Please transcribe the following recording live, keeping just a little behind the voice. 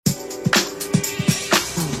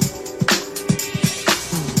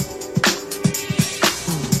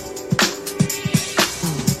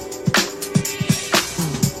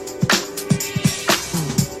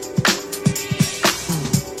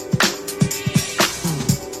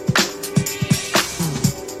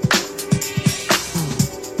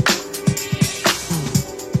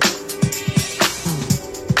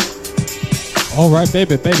Alright,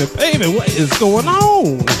 baby, what is going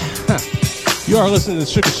on? You are listening to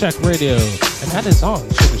Sugar Shack Radio, and that is on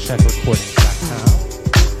SugarShackRecordings.com.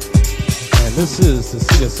 And this is the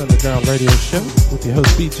CS Underground Radio Show with your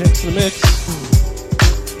host B.Jinx in the mix.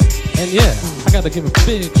 And yeah, I got to give a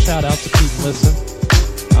big shout out to Pete and Lissa.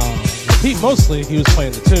 Pete mostly, he was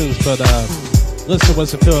playing the tunes, but Lissa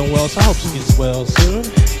wasn't feeling well, so I hope she gets well soon.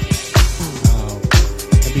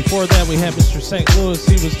 And before that, we had Mr. St. Louis.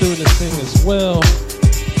 He was doing this thing as well.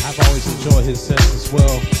 I've always enjoyed his sets as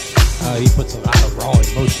well. He puts a lot of raw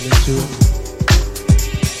emotion into it.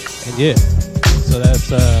 And yeah, so that's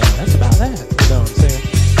about that, you know what I'm saying?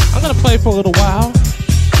 I'm going to play for a little while,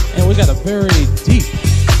 and we got a very deep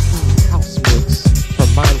house mix from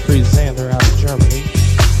Meinfried Zander out of Germany,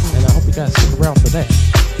 and I hope you guys stick around for that.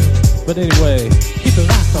 But anyway, keep it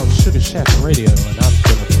locked on Sugar Shack Radio, and I'm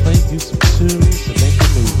going to play you some tunes to make you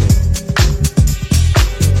move.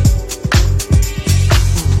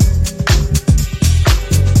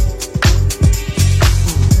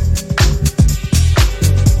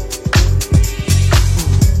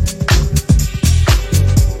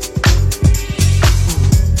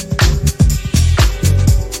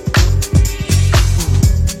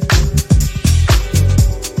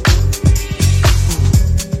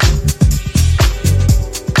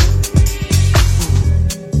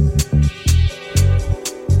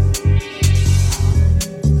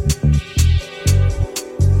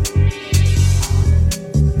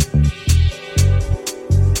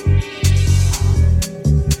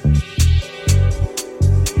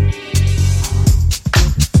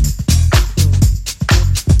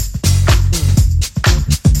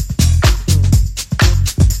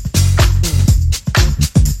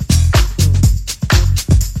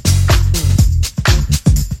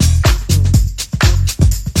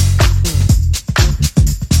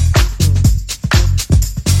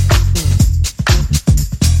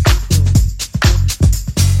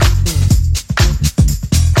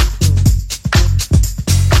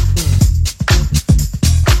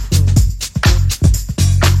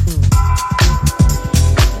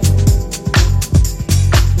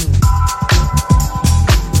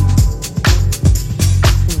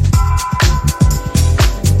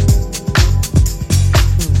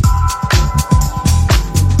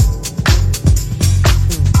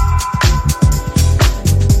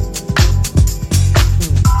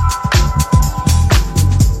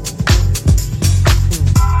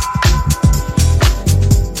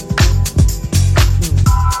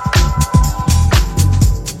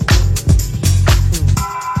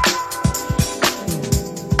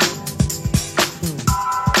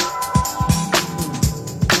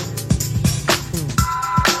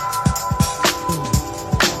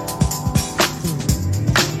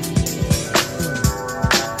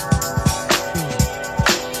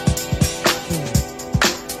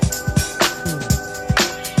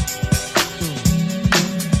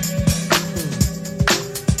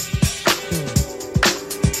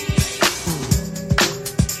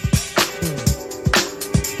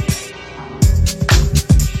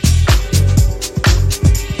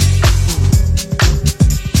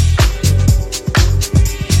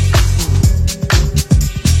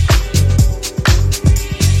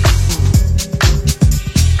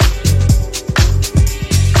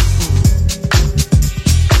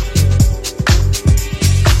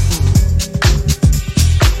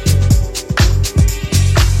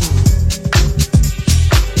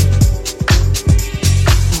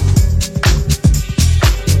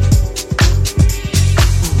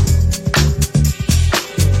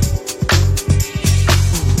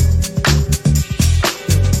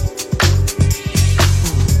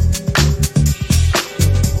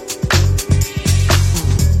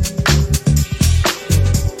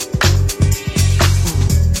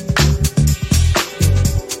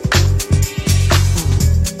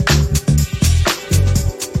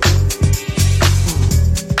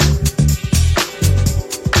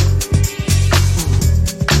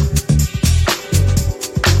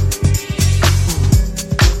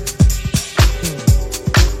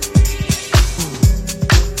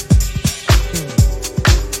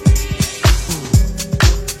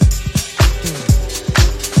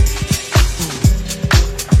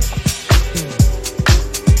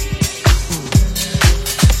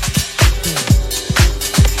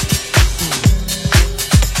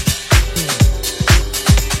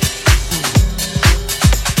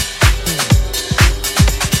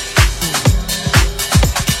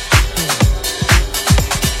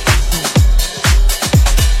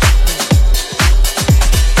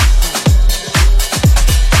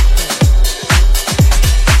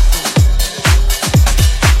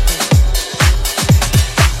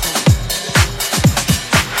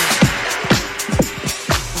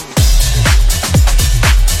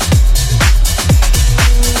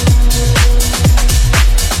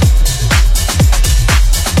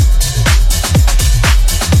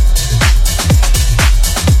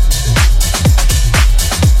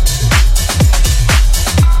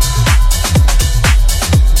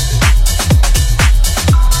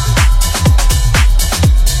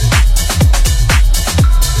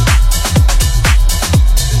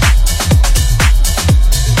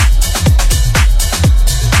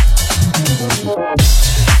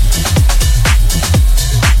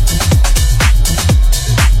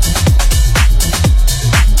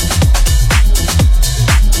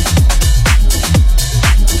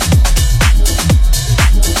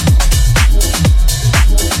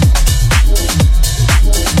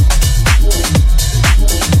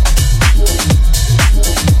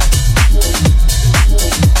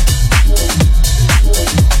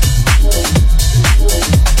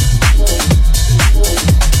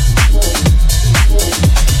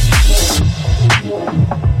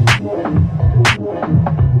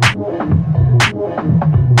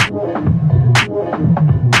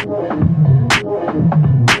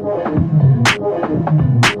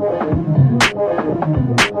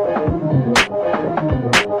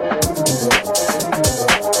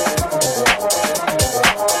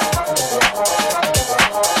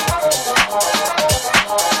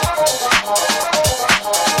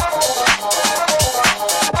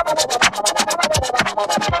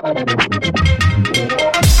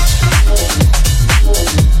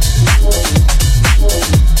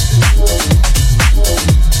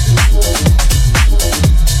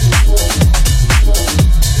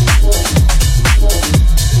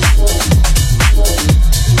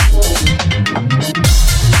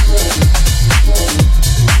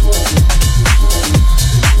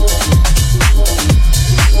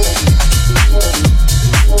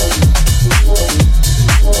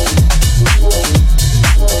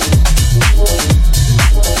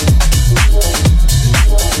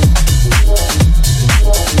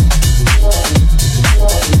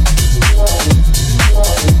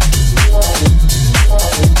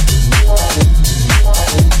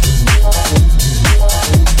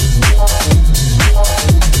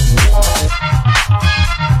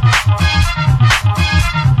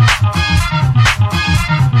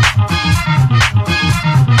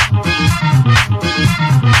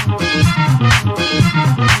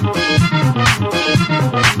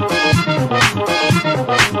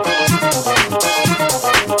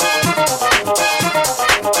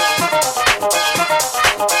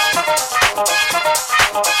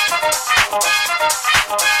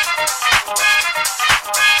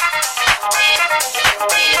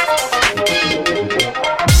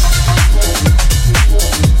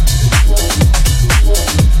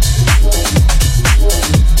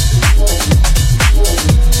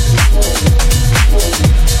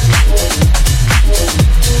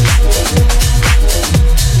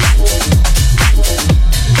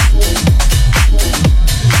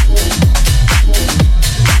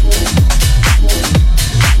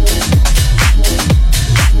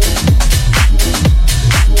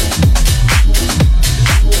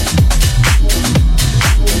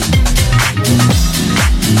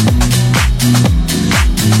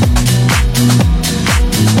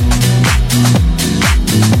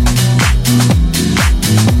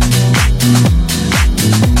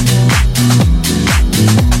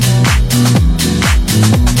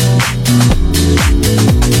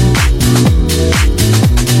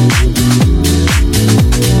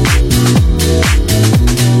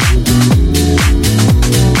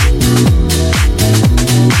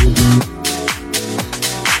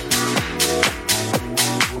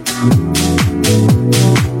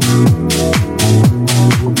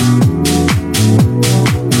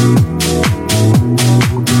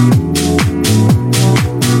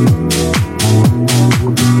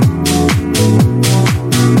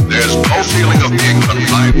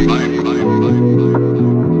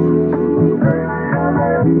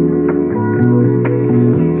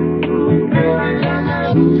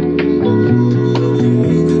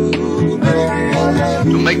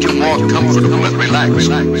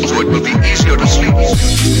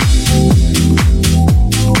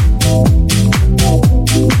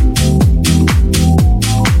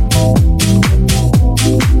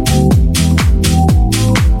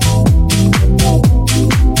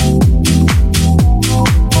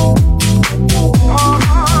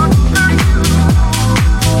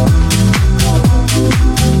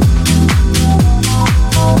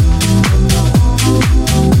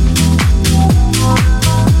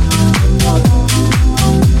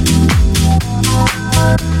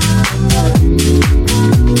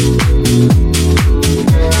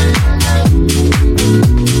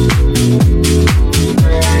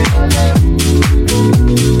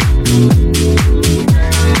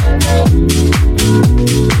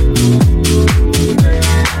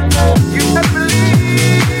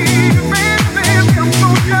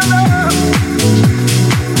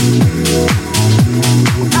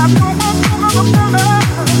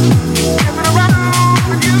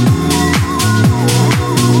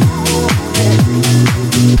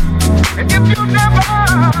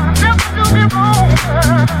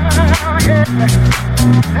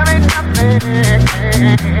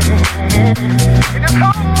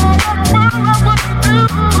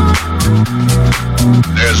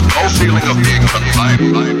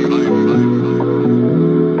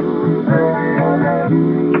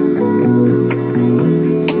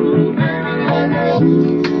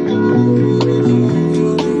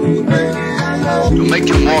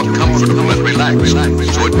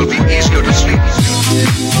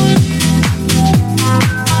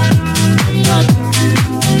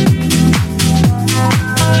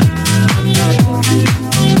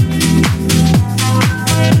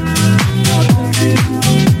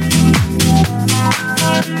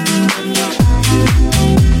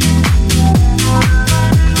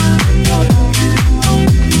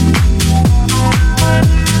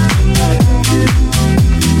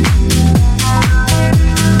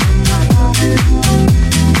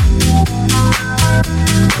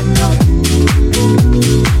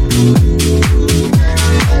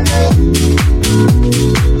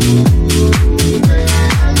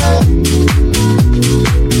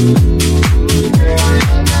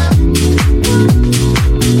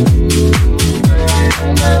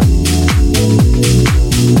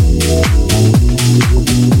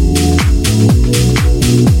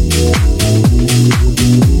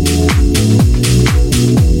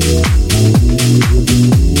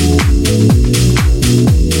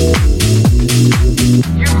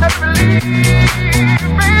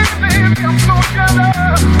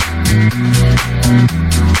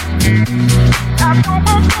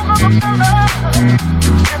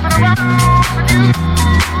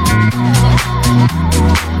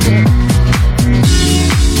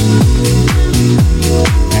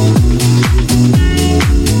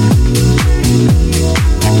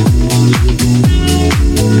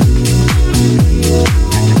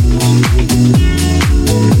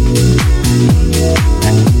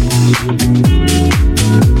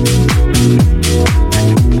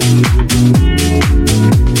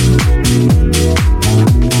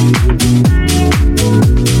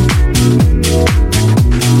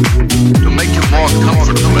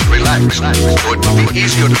 relax, so it will be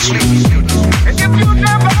easier to sleep. If you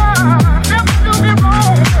never do me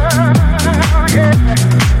wrong, yeah,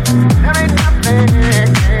 there ain't nothing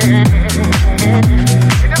in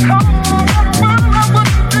this whole world I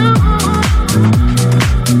wouldn't do.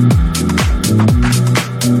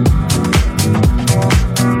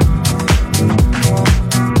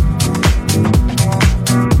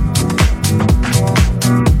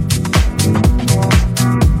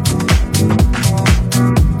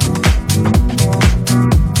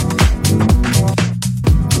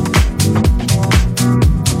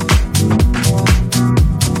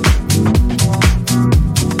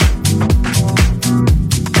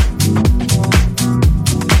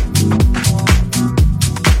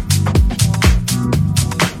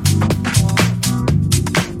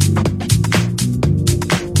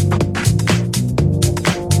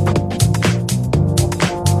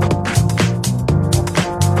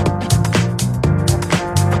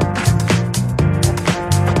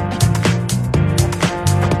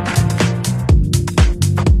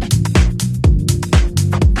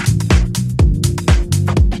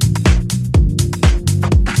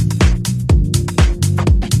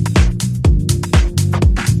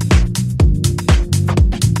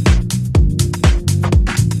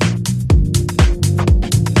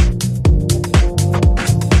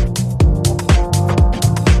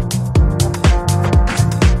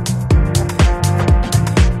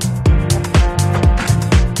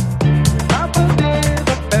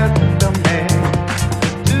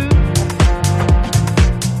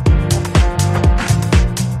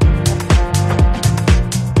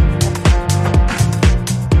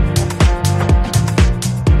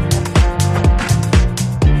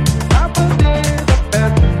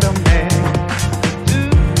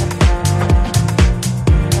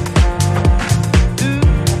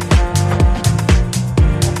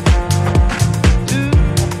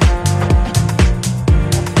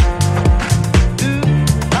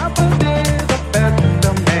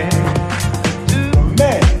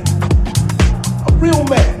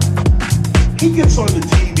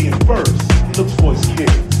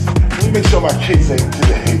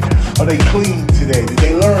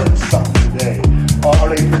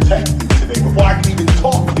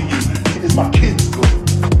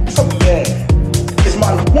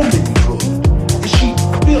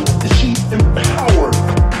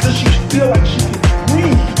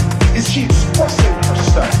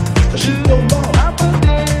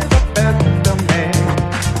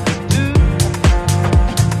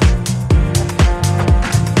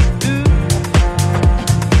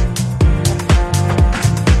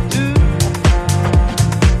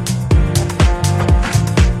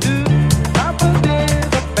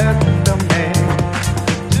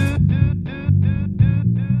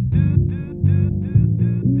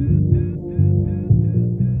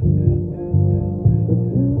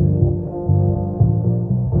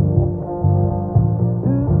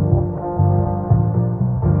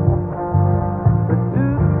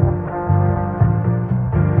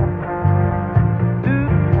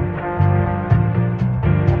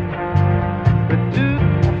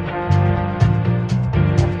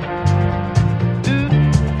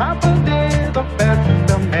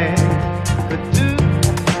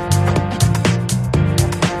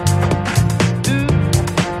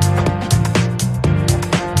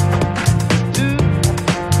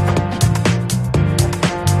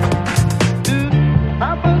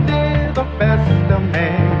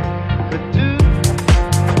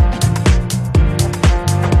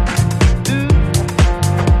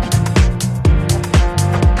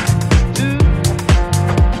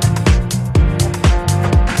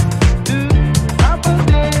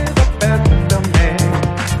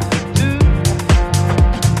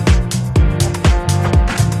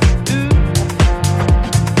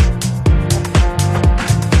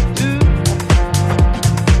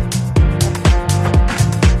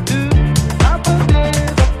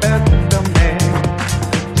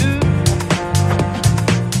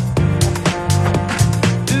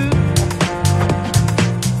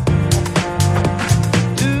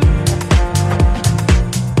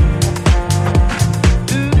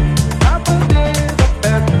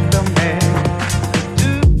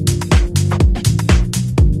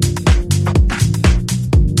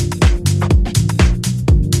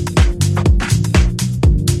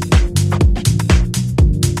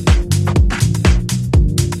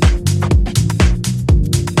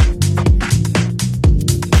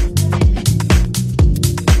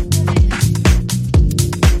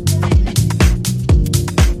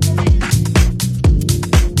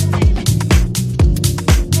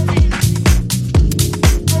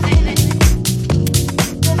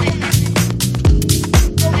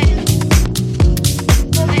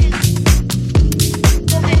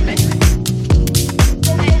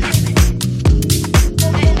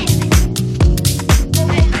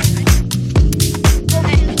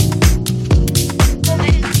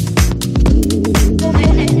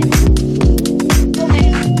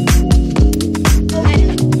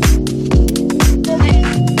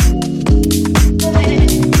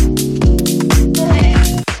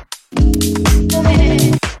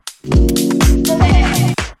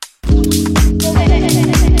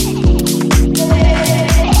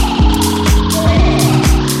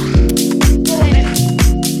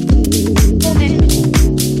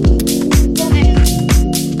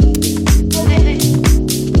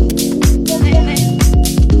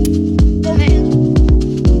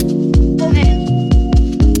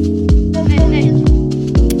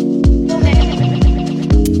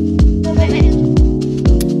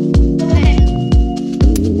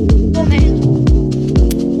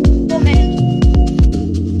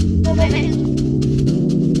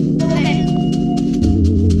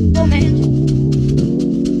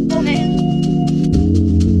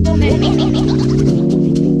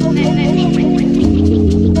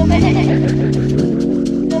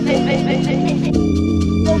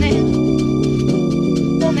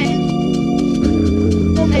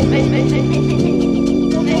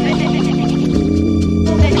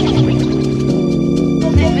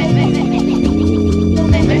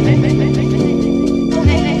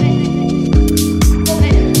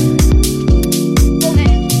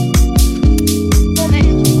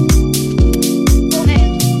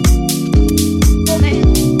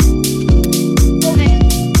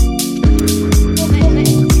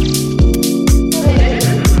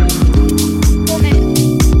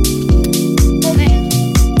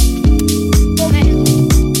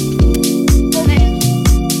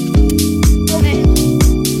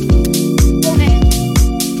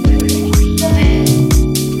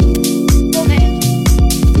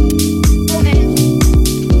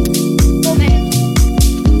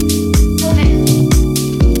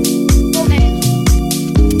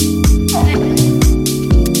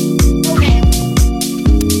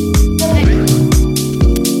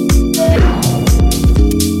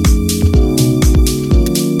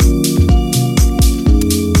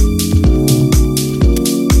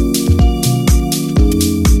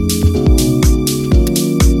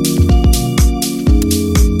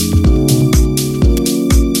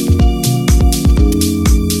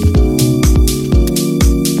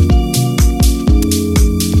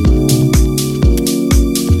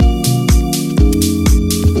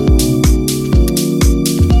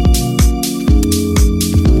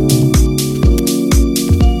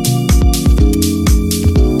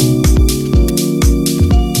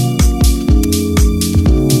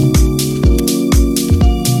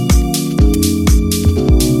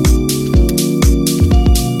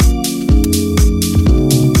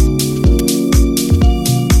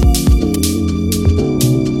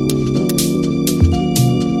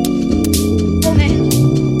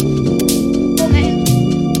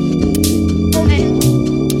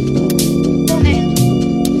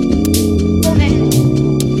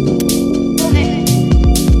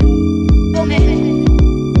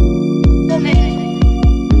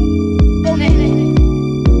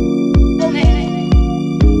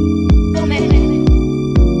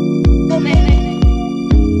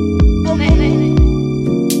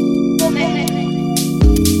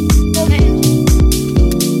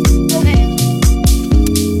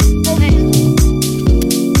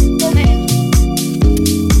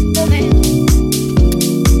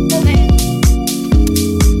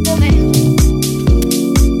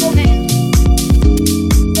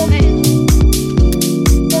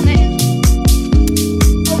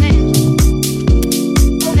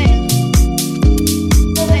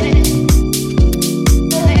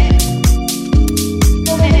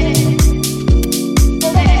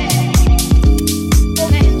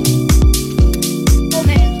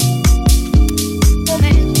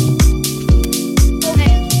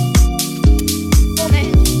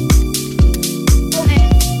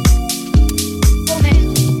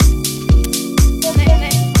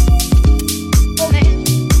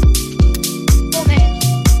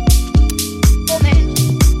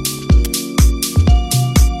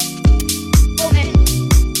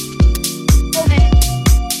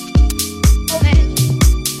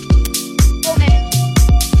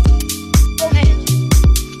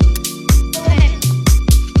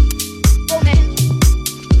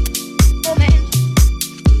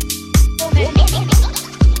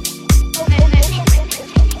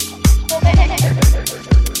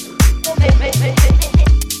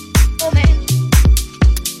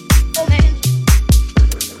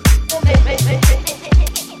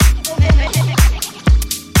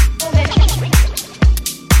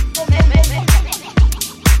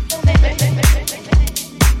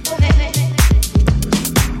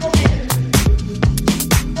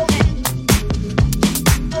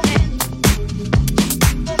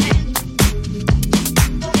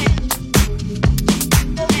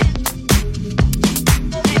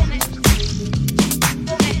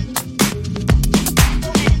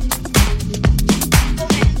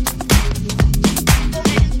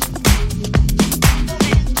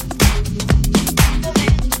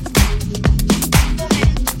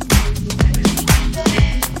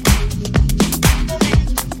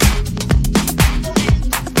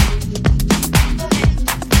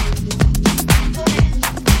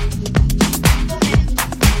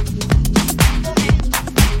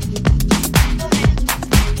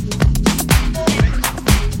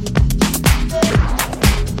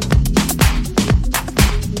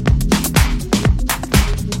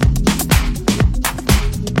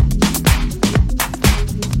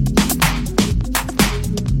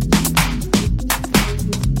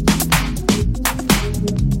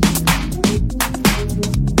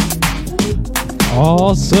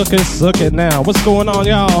 Oh, suck it now. What's going on,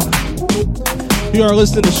 y'all? You are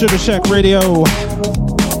listening to Sugar Shack Radio.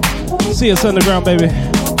 See us underground, baby.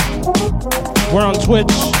 We're on Twitch,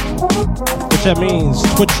 which that means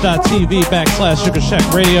twitch.tv/Sugar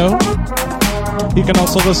Shack Radio. You can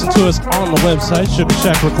also listen to us on the website,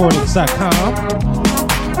 sugarshackrecordings.com.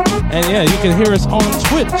 And yeah, you can hear us on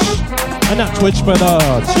Twitch. Not Twitch, but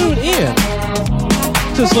tune in.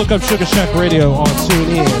 Just look up Sugar Shack Radio on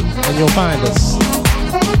TuneIn, and you'll find us.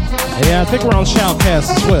 And yeah, I think we're on Shoutcast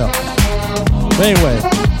as well. But anyway,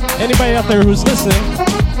 anybody out there who's listening,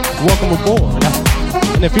 welcome aboard.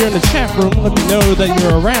 And if you're in the chat room, let me know that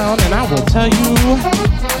you're around, and I will tell you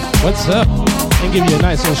what's up and give you a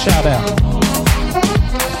nice little shout out.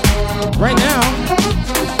 Right now,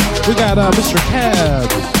 we got Mr. Cab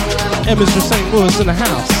and Mr. St. Louis in the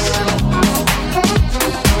house,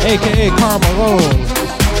 a.k.a. Carl Malone,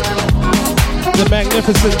 the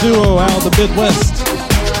magnificent duo out of the Midwest.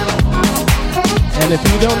 And if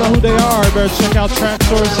you don't know who they are, you better check out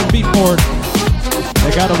Tracksource and Beatport.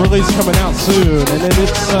 They got a release coming out soon, and then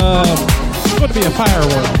it's going to be a fire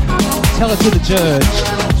one. Tell it to the judge.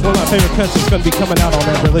 It's one of my favorite cuts that's going to be coming out on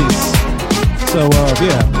that release. So,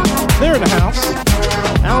 yeah, they're in the house.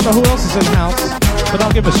 I don't know who else is in the house, but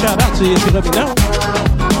I'll give a shout out to you if you let me know.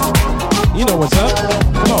 You know what's up.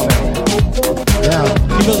 Come on now. Now,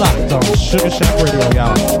 keep it locked on Sugar Shack Radio,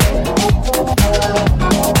 y'all.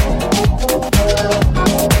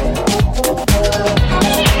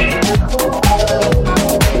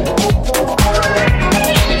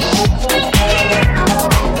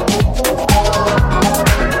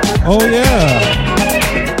 Oh yeah,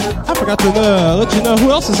 I forgot to let you know who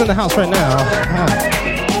else is in the house right now.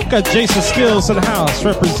 Got Jason Skills in the house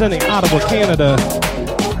representing Ottawa, Canada,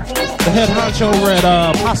 the head honcho over at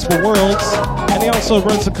Possible Worlds, and he also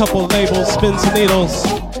runs a couple of labels, Spins and Needles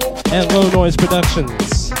and Low Noise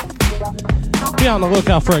Productions. Be on the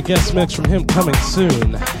lookout for a guest mix from him coming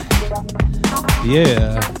soon.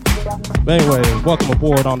 Yeah. But anyway, welcome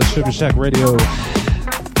aboard on the Sugar Shack Radio.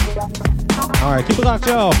 Alright, keep it locked,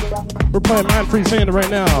 y'all. We're playing Meinfried Zander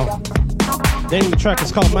right now. The name of the track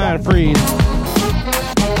is called Meinfried.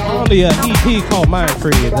 On the EP called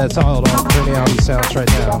Meinfried. That's all on Trinity Sounds right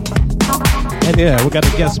now. And yeah, we got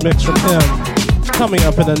a guest mix from him coming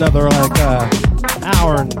up in another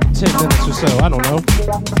hour and 10 minutes or so. I don't know.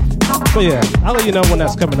 But yeah, I'll let you know when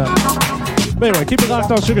that's coming up. But anyway, keep it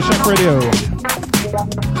locked on Sugar Shack Radio.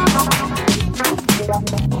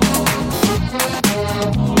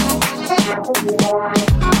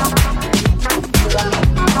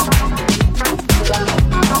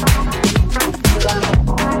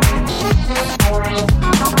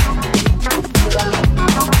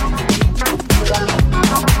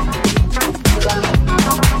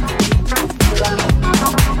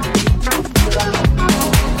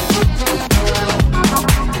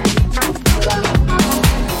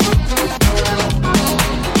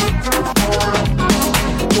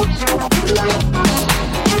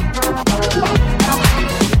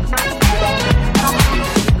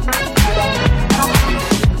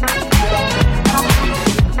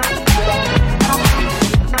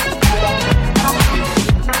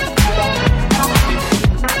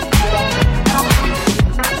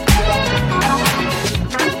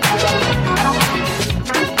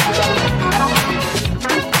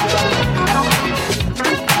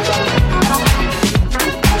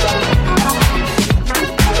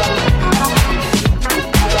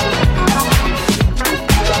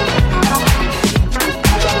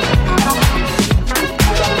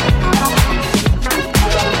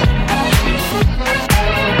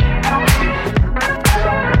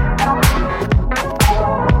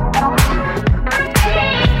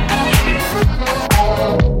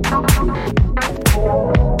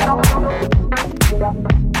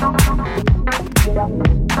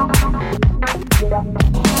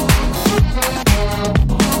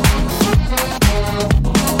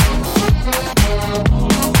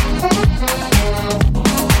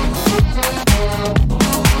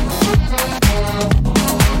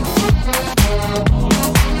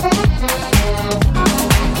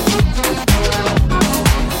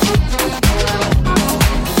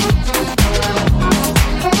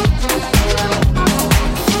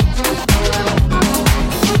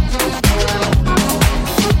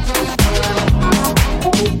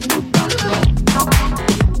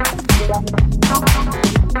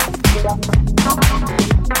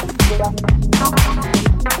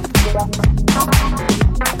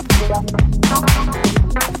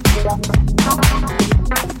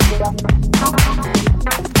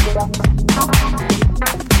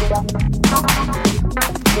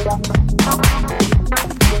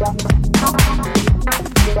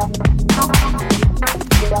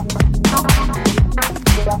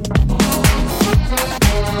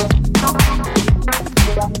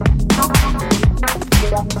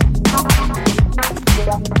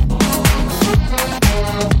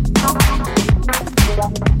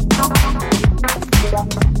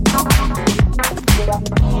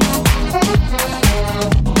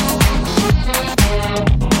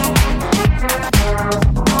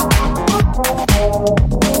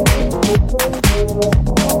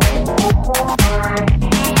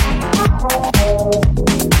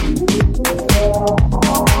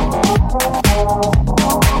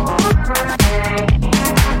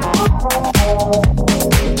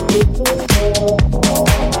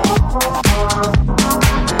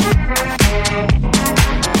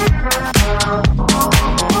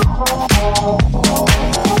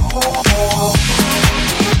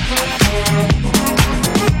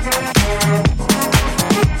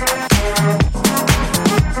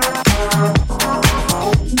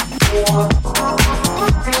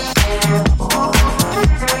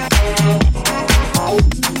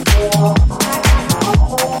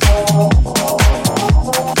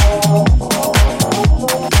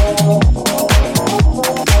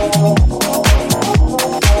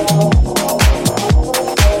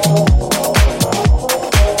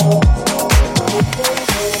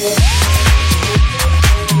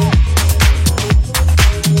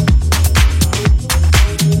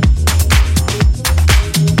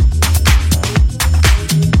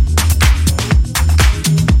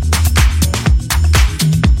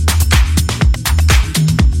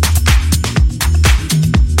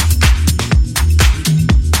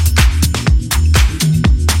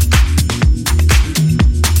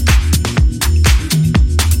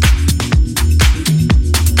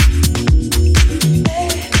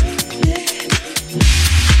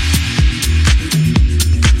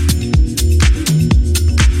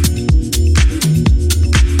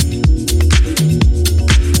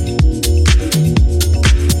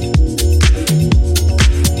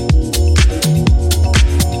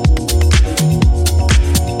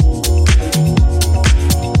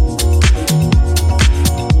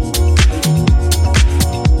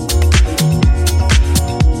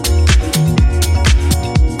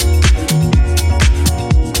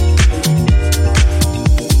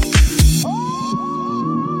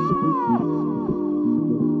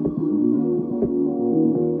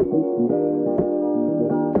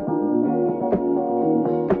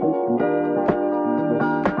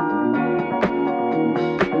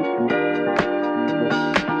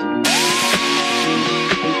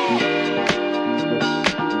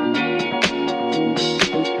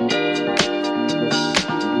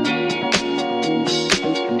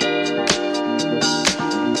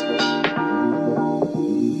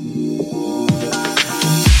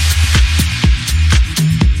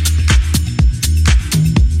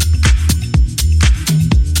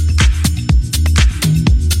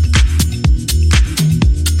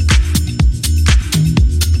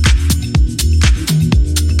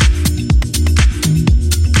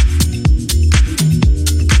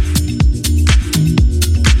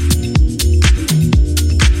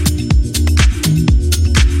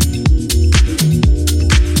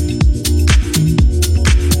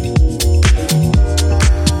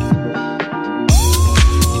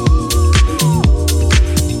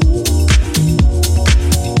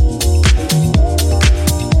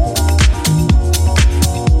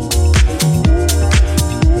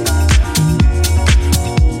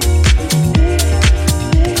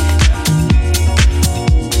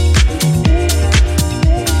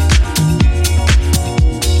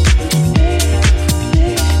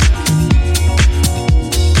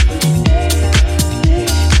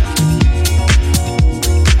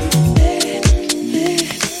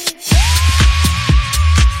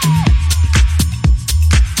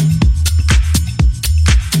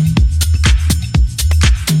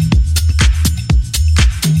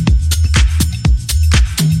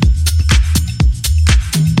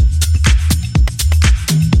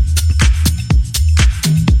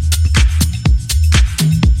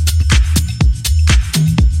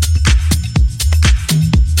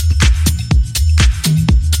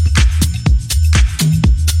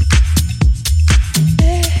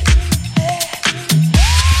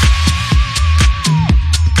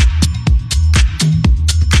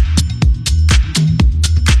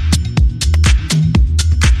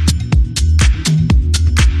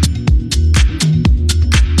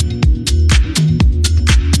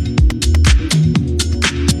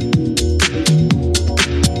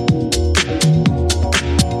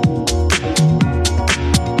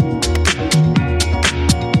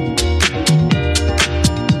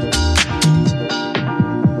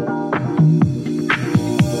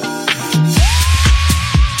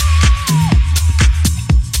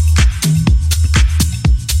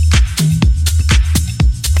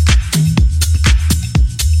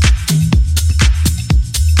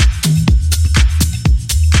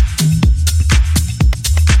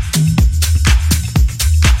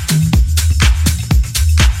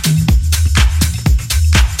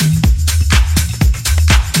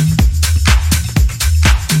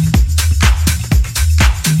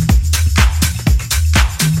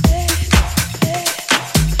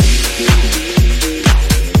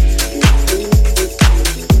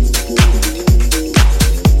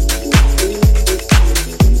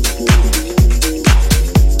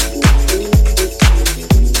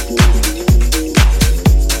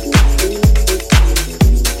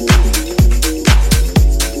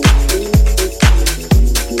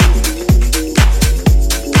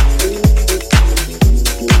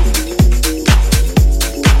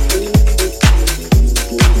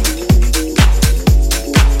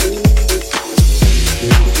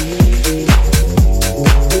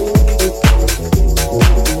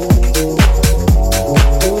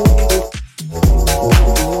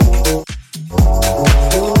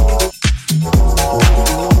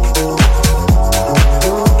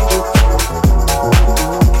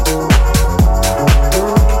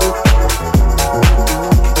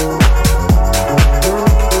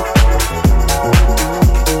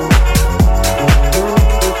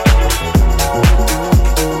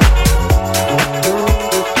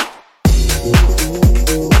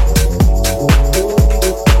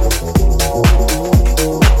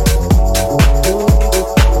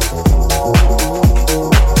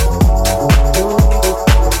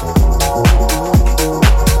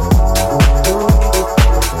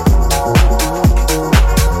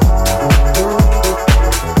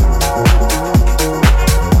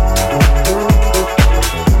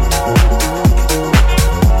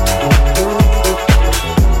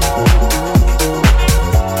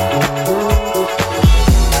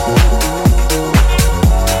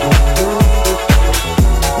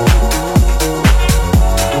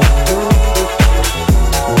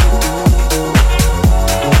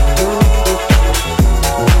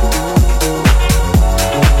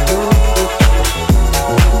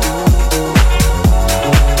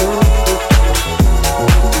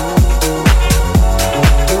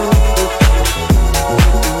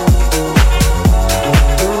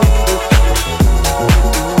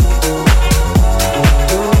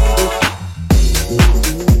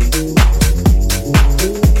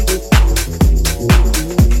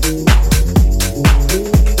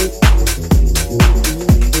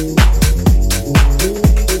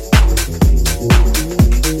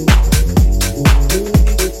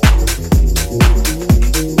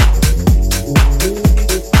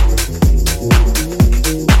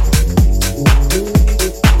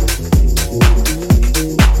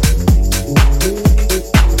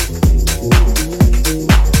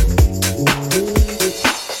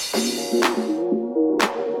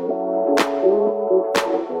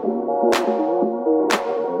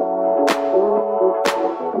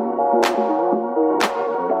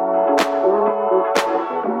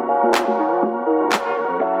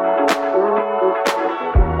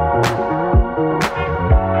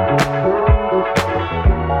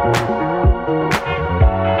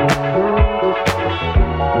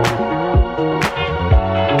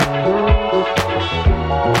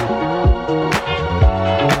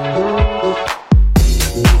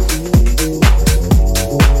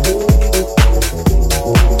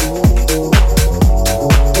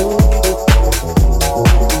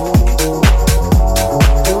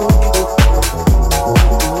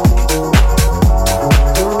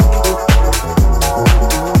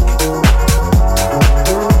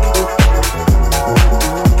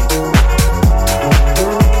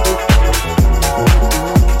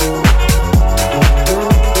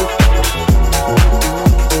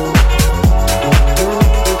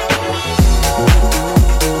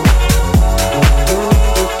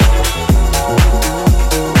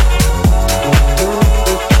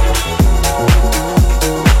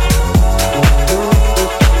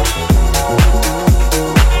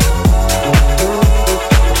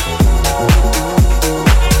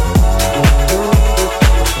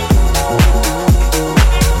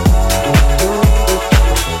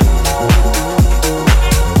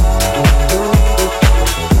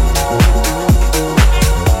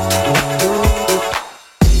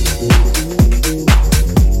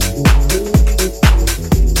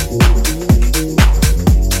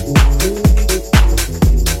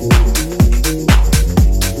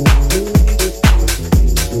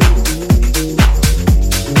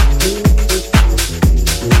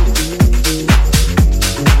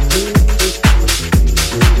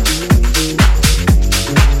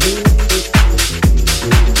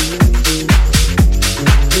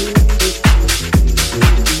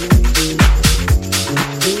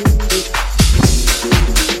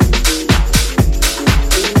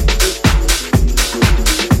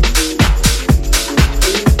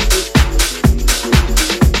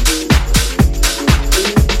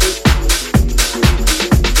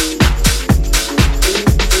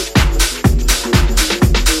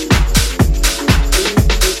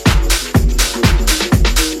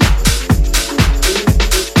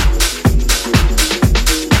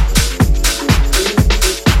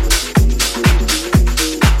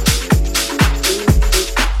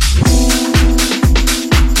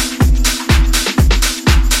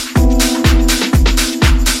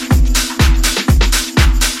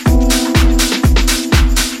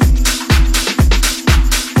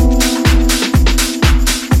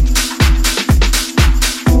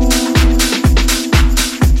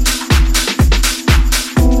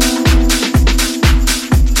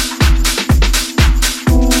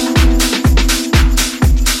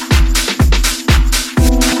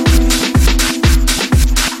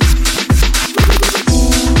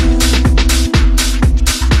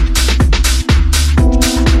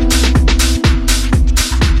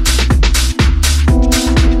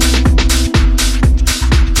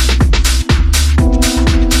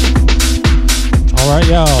 Alright,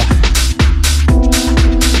 y'all.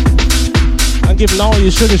 I'm giving all you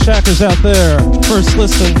sugar shackers out there first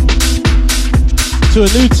listen to a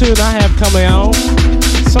new tune I have coming out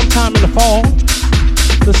sometime in the fall.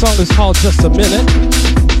 This song is called Just a Minute.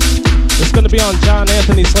 It's going to be on John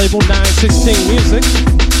Anthony's label, 916 Music.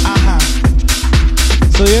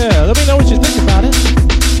 So yeah, let me know what you think about it.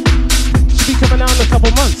 Should be coming out in a couple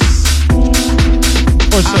months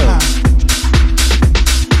or so.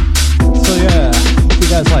 So yeah, hope you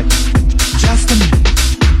guys like it. Just a minute.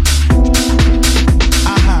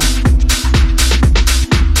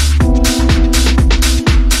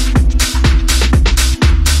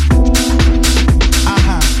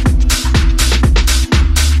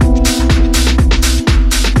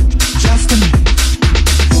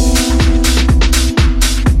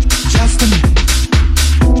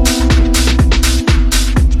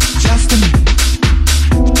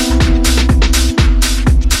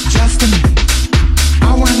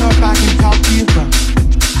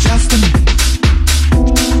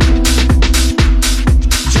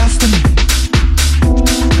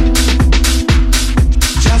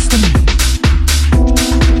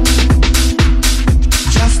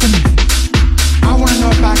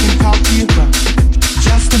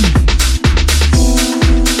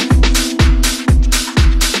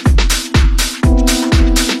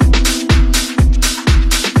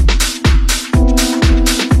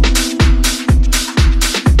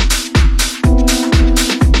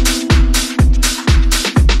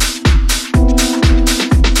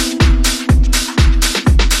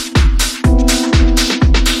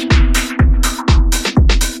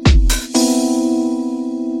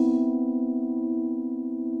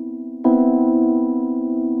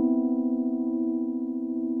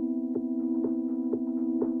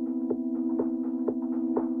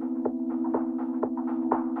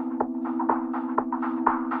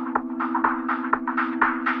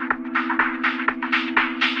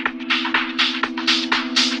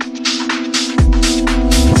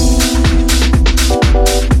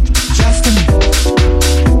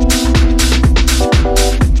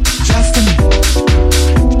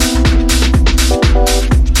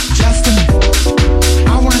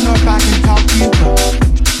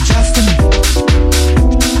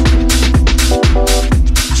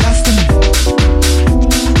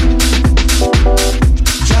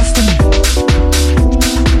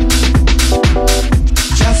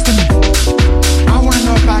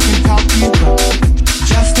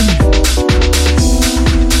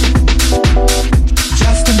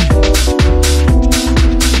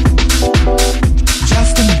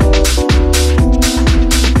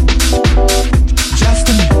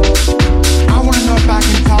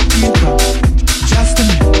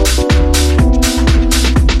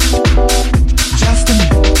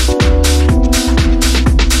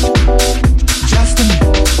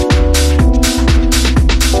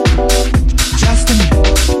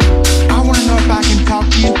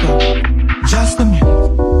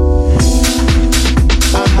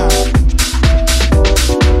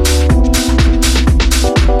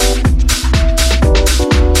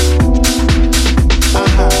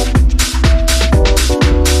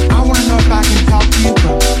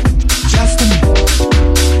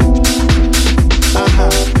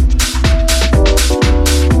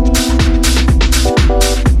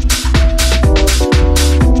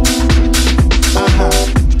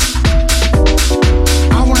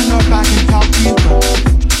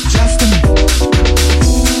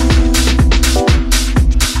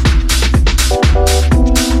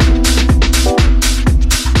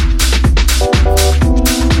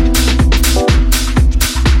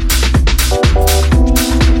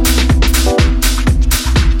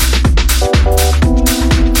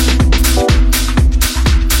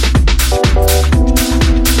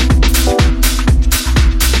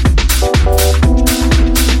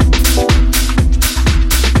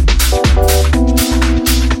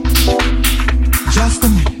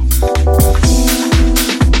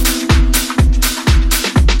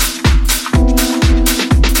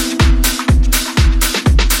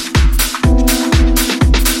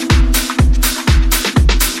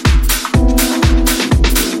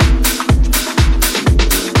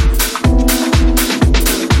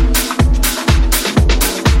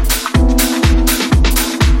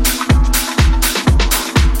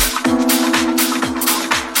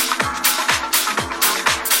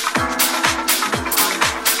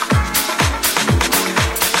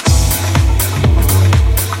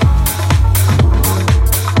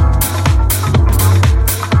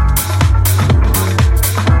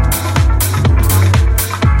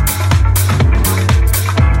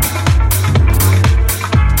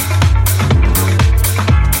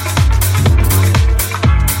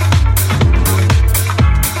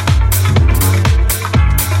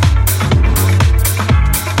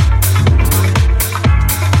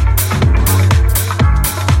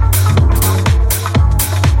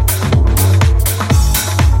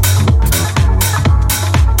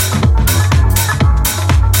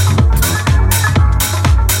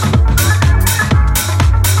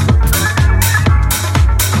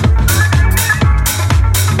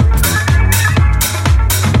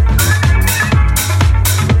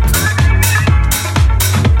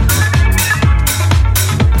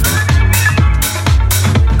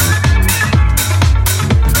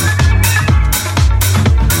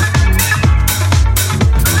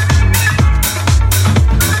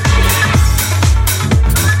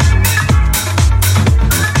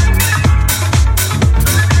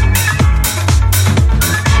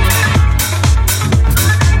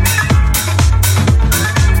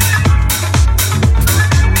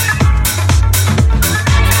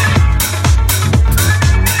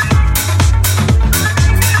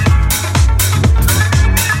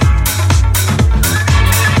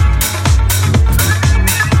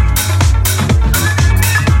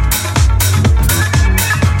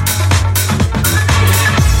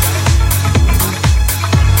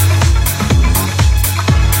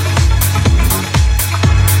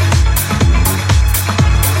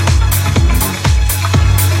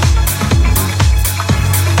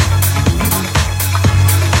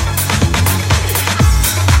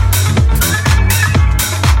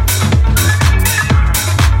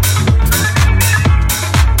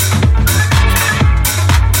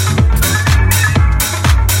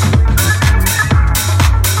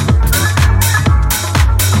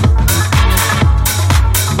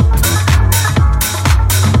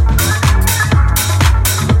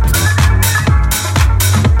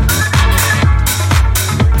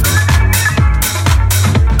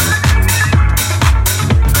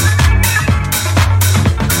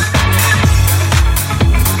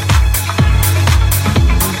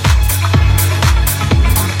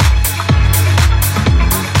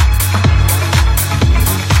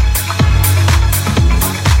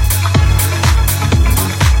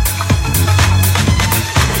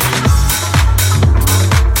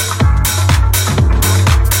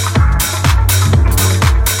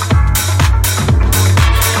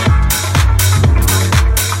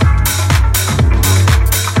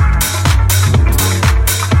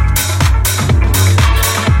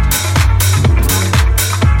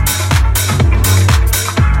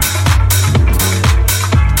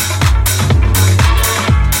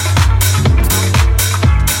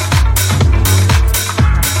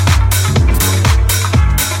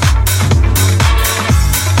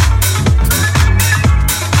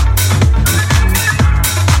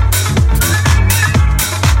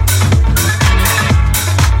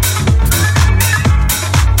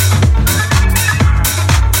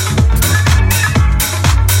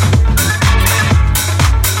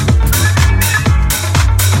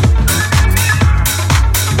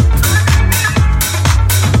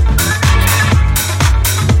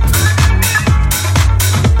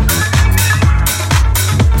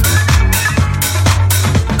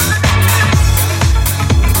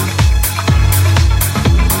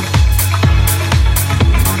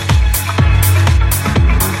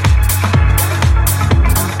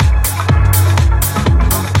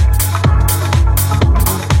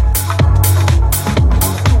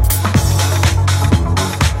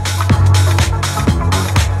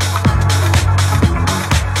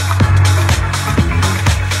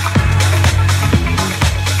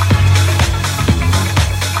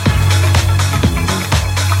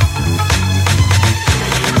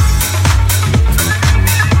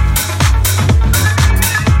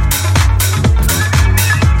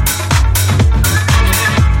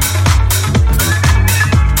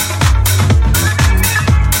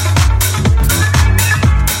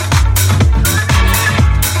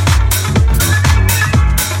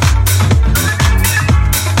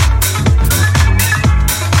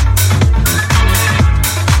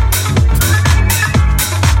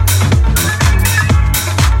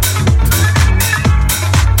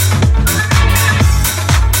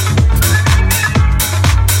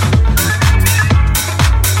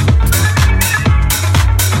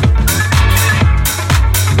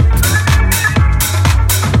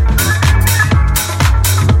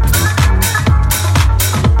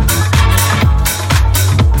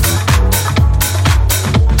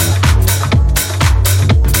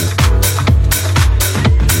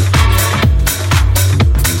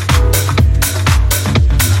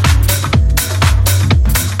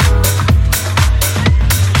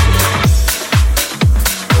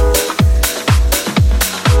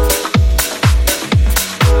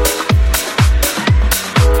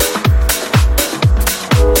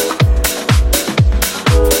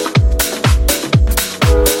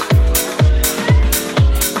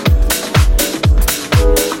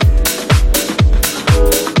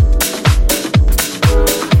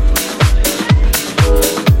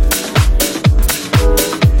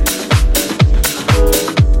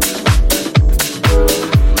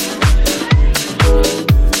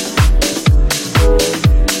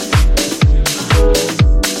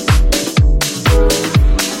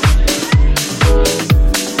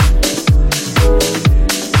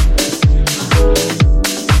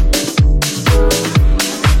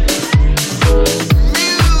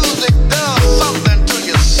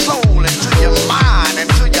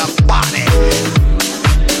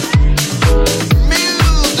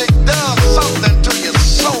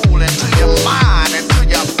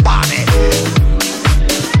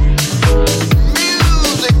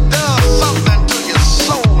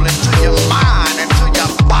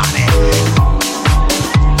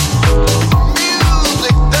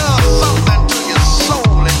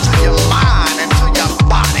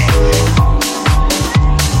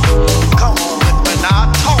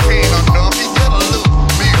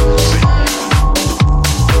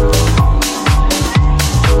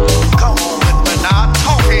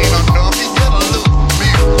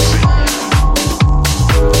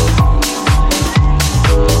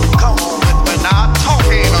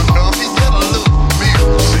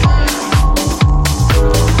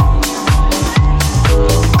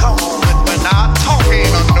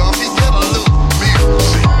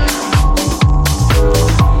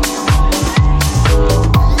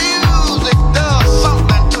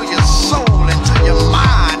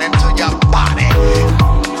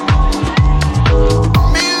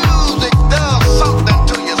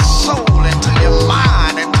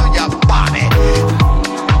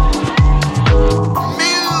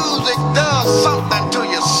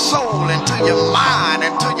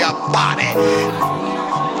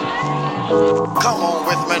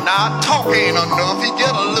 Now, talk ain't enough. He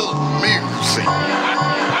get a little music.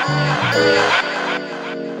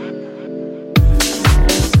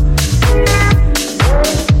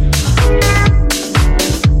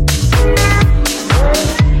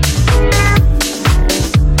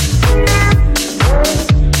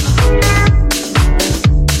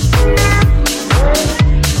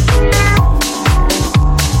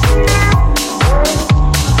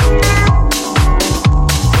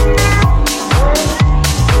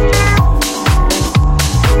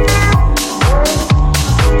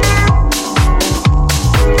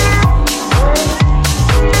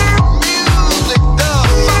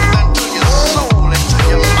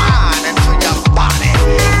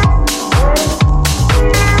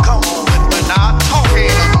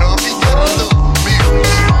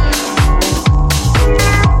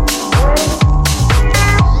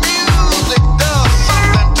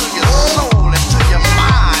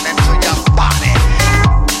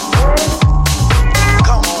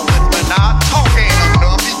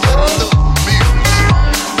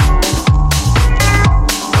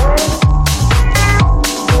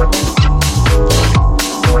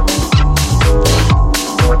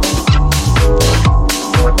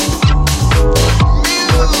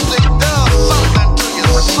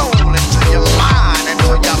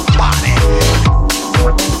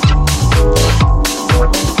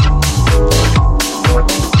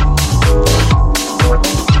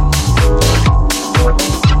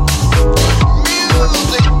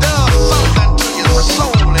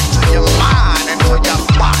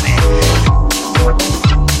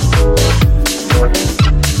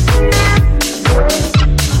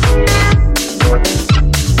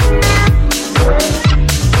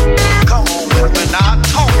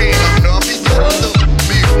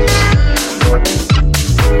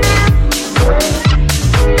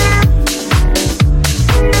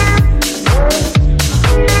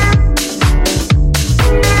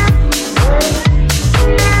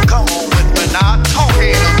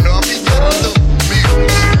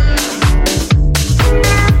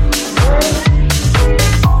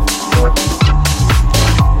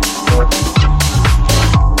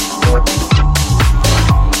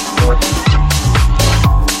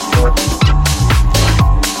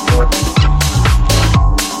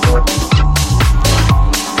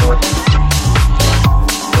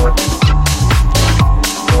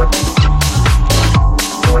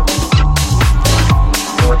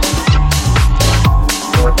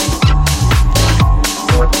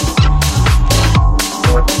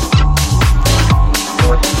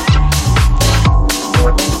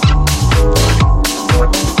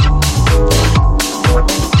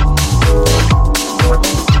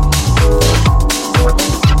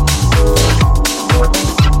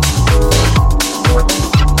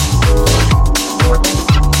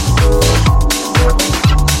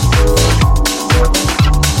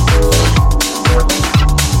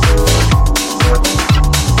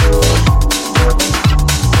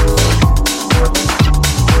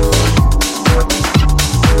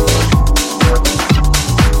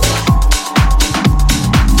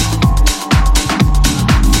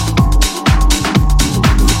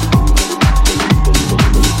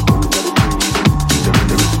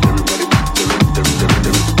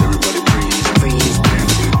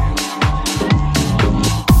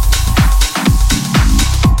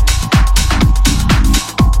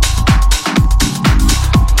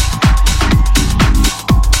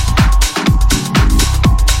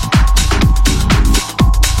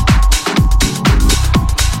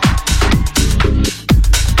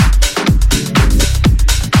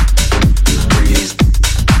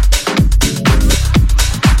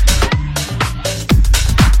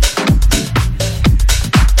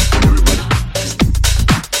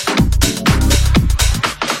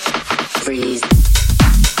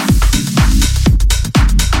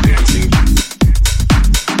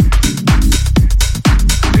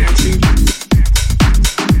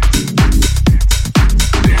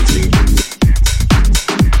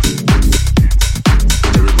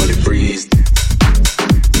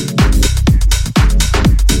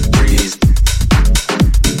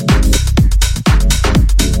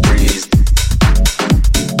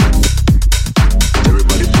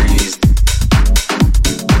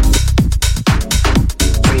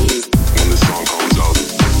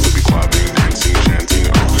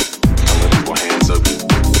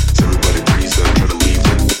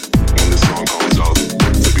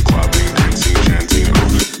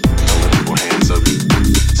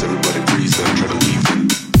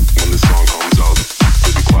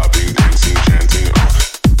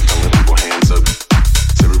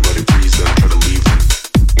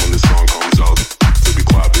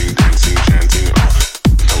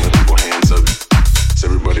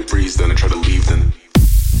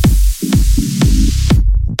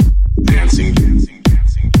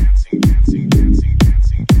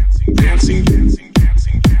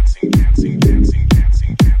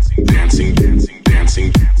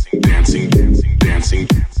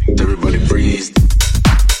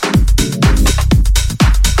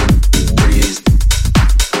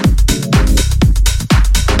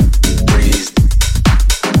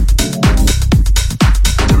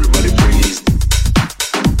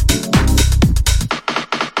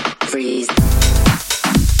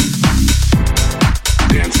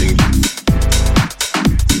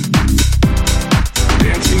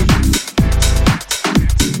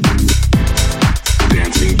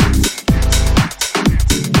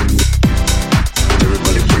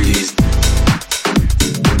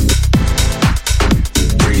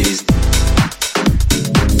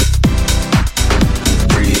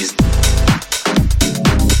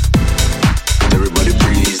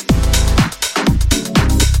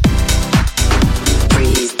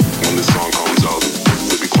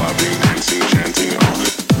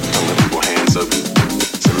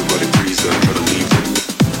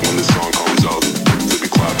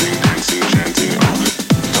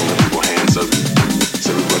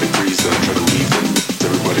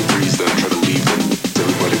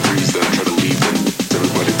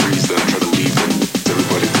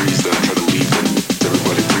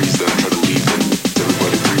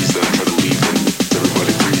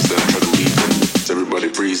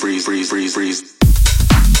 freeze.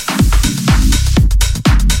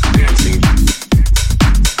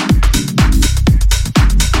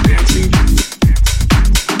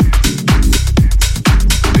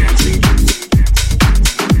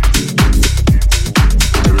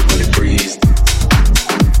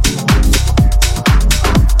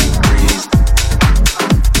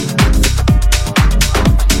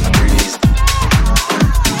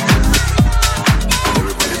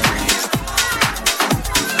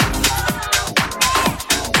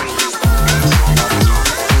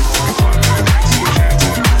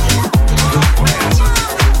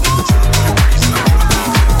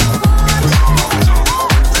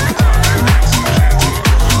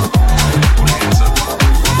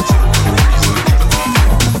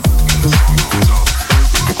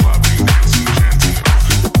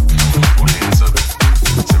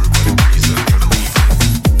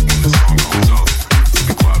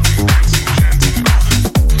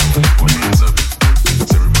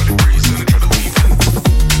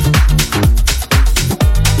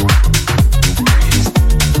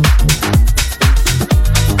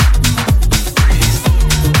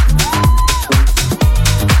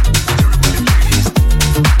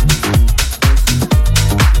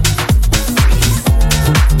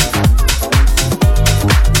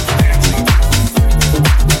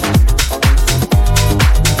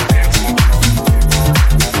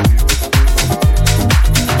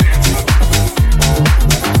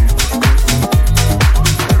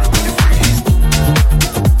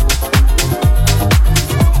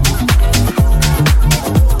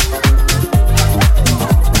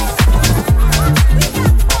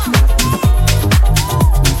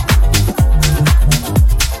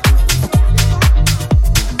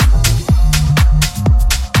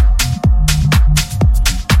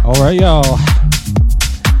 Y'all,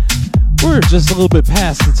 we're just a little bit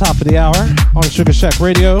past the top of the hour on Sugar Shack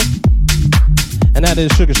Radio, and that is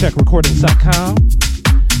sugarshackrecordings.com.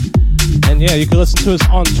 And yeah, you can listen to us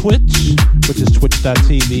on Twitch, which is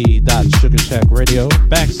twitch.tv.sugarshackradio.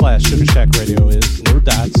 /Sugar Shack Radio is no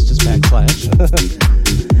dots, just backslash.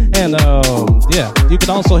 And yeah, you can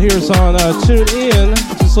also hear us on TuneIn.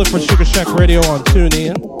 Just look for Sugar Shack Radio on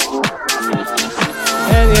TuneIn.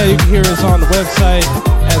 And yeah, you can hear us on the website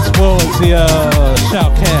as well as the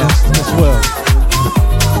Shoutcast as well.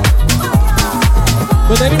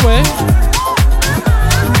 But anyway,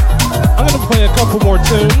 I'm going to play a couple more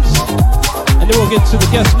tunes, and then we'll get to the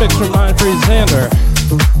guest mix from Meinfried Zander.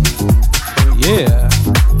 Yeah.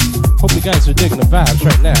 Hope you guys are digging the vibes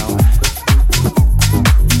right now.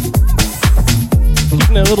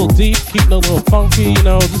 Keeping it a little deep, keeping it a little funky, you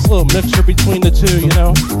know, just a little mixture between the two, you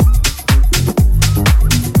know.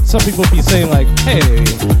 Some people be saying like, hey,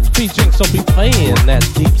 B.Jinx don't be playing that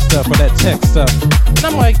deep stuff or that tech stuff. And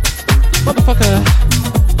I'm like, motherfucker,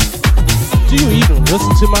 do you even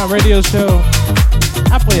listen to my radio show?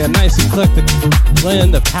 I play a nice eclectic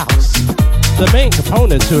blend of house. The main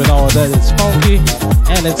component to it all of that is funky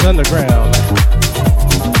and it's underground.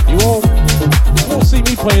 You won't see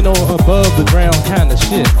me play no above the ground kind of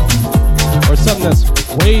shit. Or something that's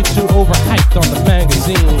way too overhyped on the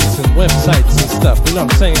magazines and websites and stuff, you know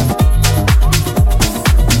what I'm saying?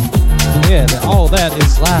 Yeah, and all that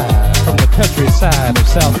is live from the countryside of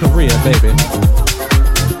South Korea, baby.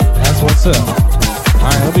 That's what's up.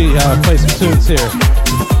 Alright, let me play some tunes here.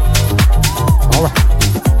 Alright.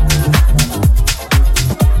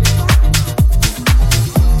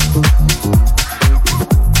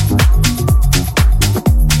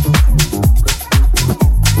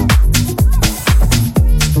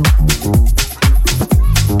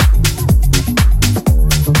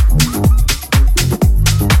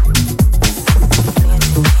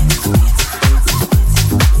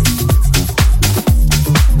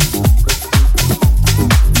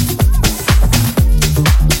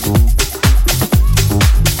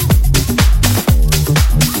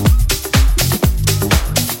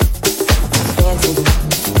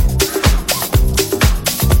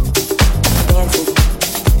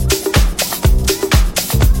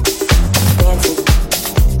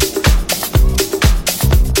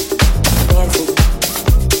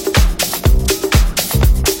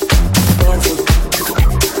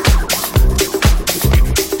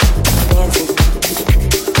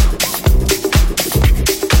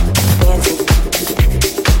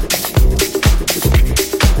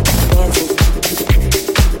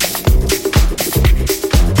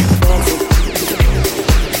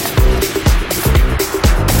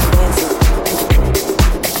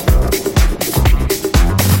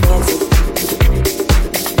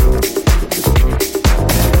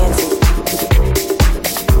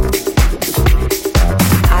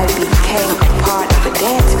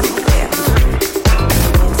 dance group there.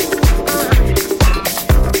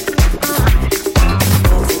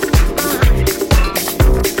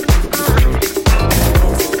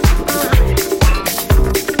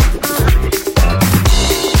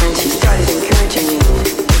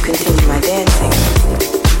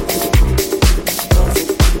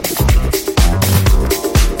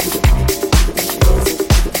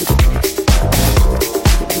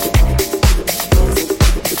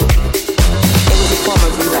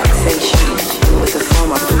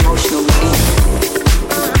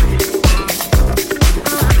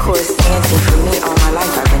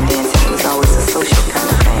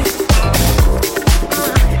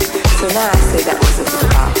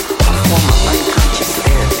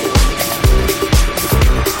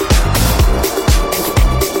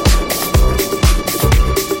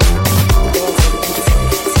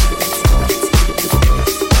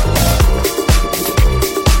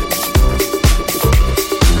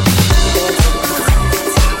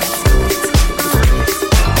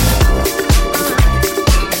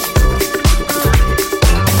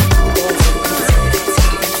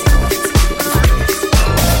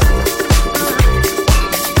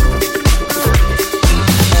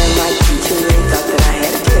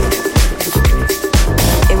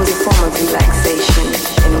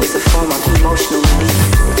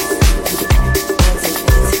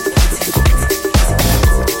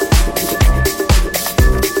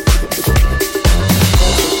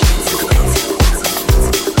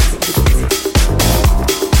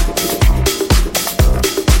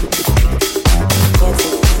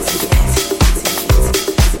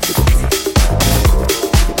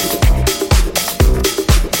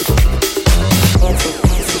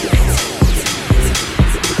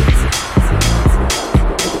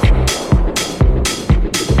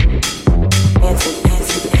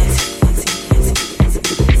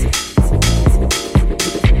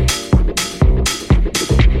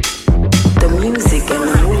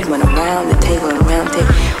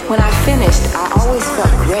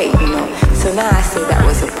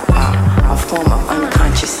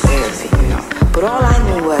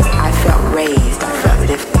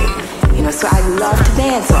 So I love to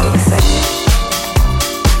dance all of a sudden.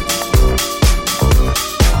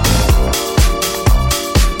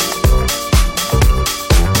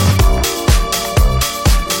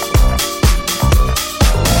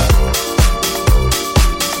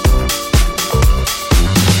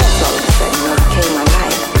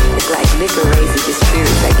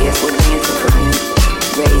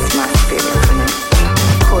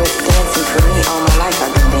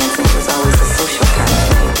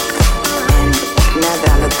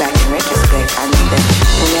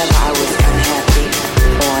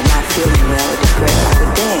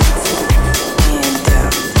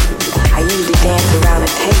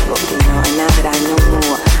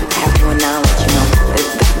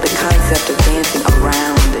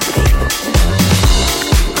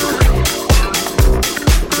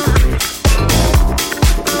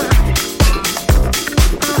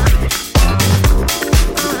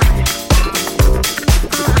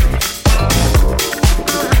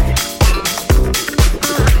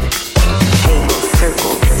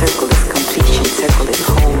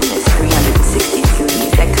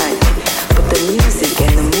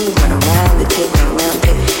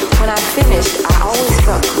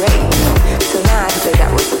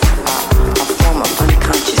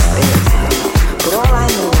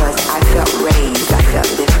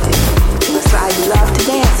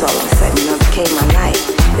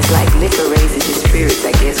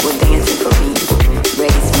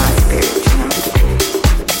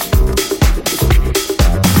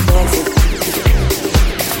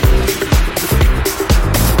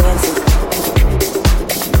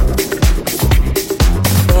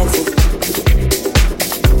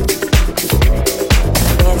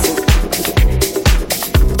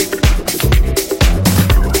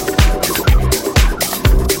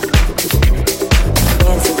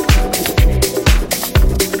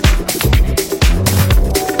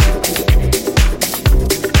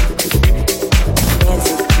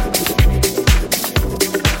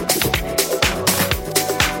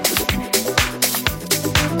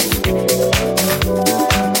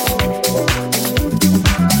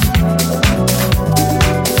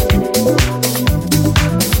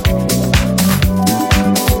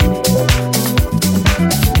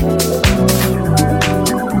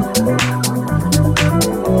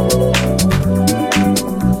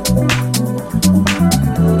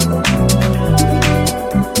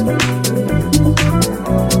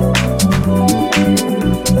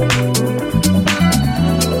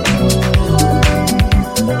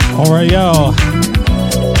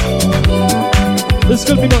 This is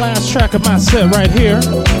going to be the last track of my set right here.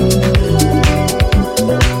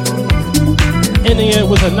 Ending it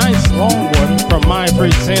with a nice long one from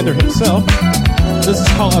Meinfried Zander himself. This is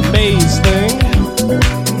called A Maze Thing.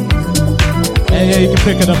 And yeah, you can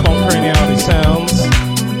pick it up on Craniality Sounds.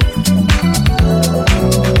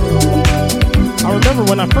 I remember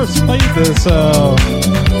when I first played this,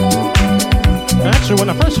 actually when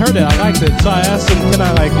I first heard it, I liked it. So I asked him, can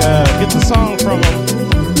I get the song from him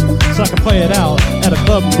so I can play it out at a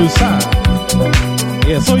club in Busan.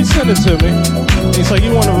 Yeah, so he sent it to me. He's like,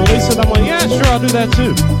 you want to release it? I'm like, yeah, sure, I'll do that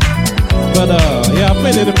too. But yeah, I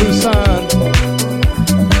played it in Busan.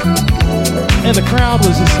 And the crowd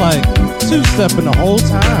was just like two-stepping the whole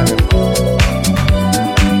time.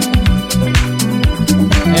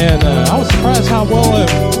 And I was surprised how well it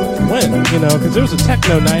went, you know, because it was a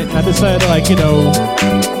techno night, and I decided to,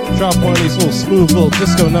 drop one of these little smooth little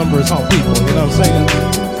disco numbers on people, you know what I'm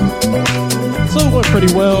saying? So it went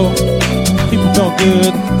pretty well. People felt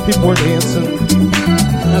good. People were dancing.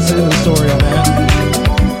 That's the end of the story on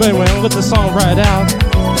that. But anyway, I'll let the song ride out.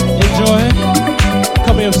 Enjoy.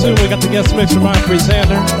 Coming up soon, we got the guest mix from Meinfried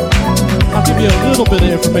Zander. I'll give you a little bit of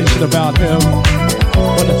information about him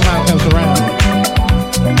when the time comes around.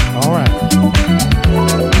 All right.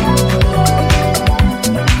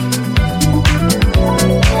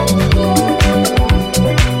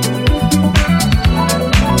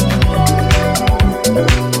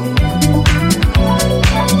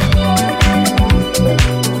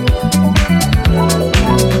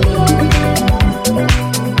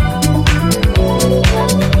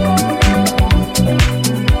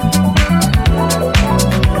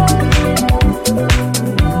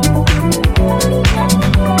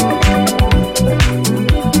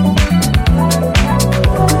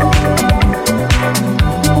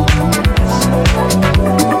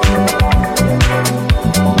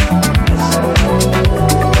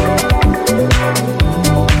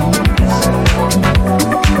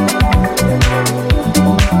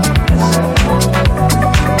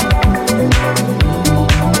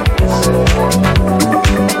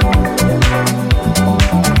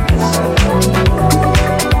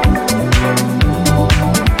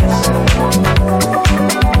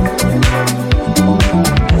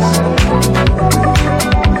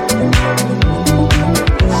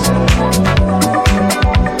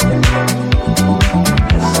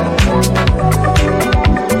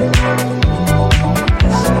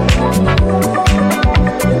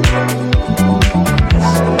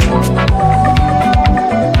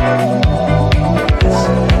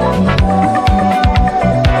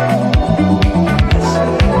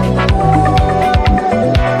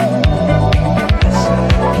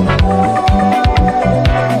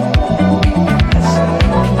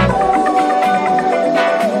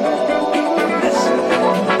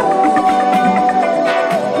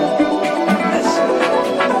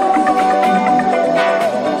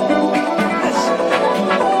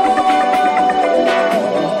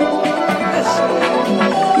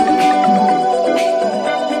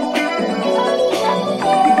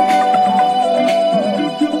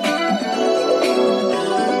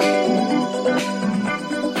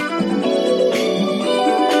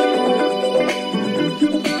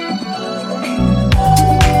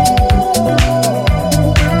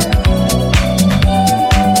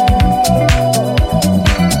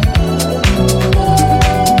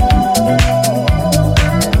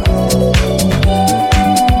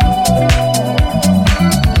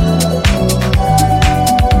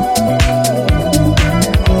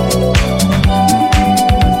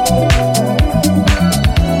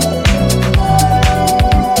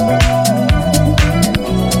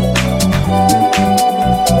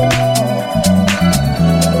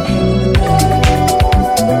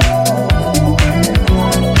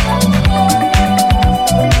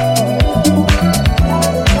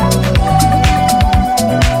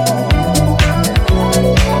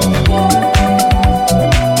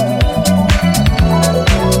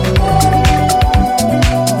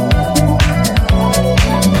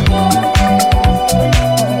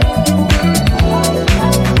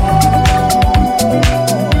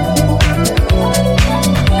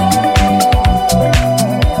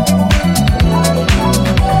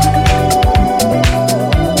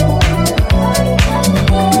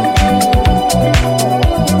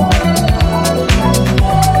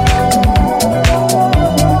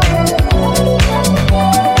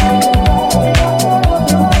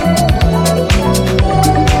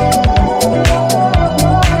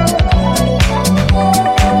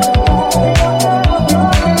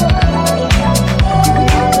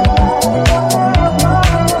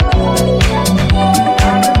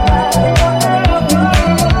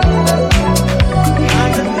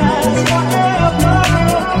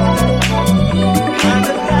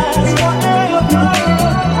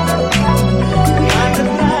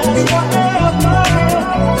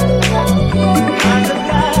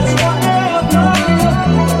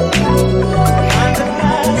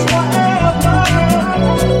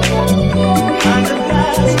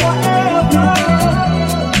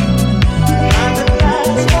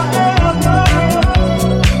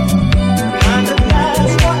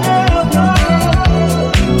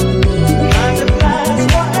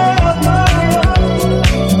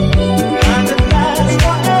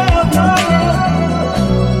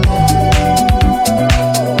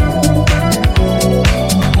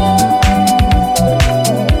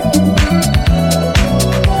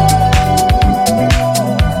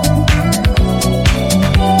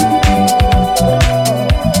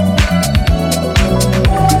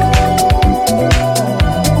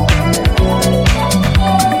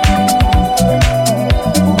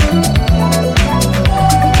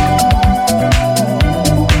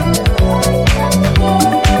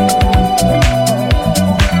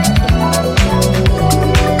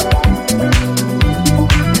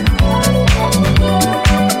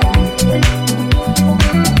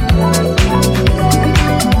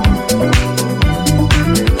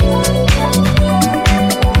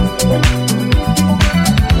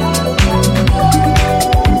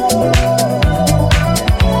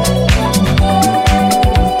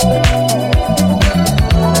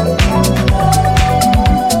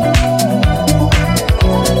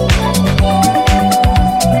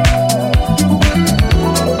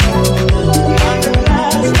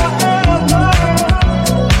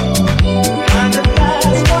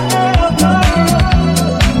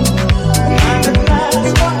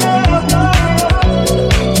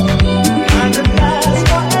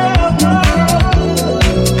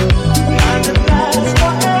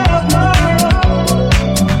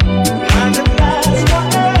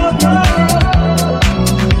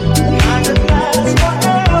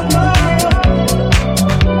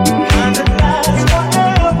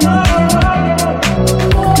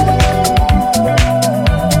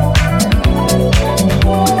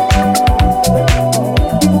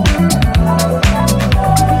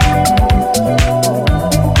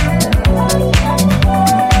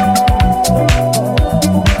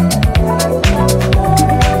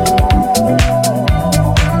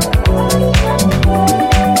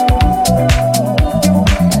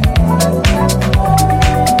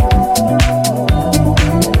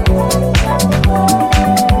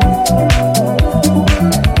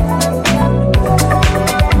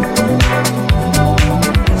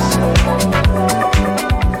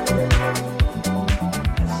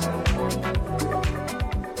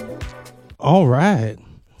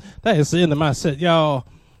 Hey, it's the end of my set, y'all.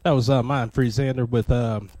 That was Meinfried Zander with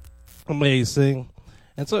Amazing.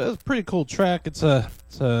 And so it's a pretty cool track. It's a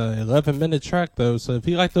 11-minute track, though. So if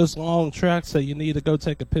you like those long tracks that you need to go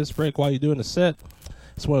take a piss break while you're doing a set,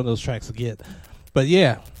 it's one of those tracks to get. But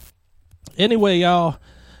yeah. Anyway, y'all,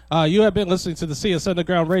 you have been listening to the CS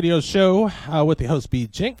Underground Radio Show with the host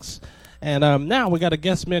B.Jinx. And now we got a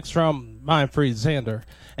guest mix from Meinfried Zander.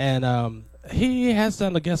 And he has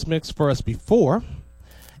done a guest mix for us before.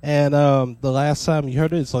 And the last time you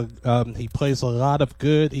heard it, it's like he plays a lot of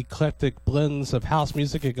good eclectic blends of house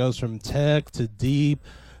music. It goes from tech to deep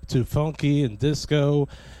to funky and disco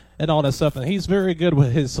and all that stuff. And he's very good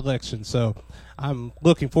with his selection. So I'm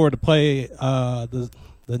looking forward to play the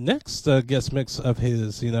next guest mix of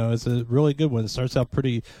his. You know, it's a really good one. It starts out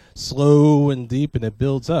pretty slow and deep, and it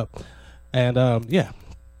builds up. And yeah.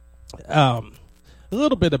 A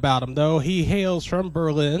little bit about him, though. He hails from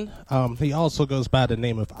Berlin. He also goes by the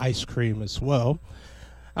name of Ice Cream as well.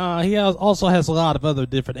 He also has a lot of other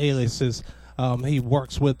different aliases. He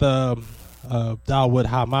works with Dawood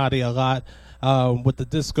Hamadi a lot with the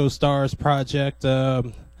Disco Stars project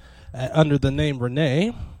under the name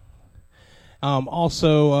Renee.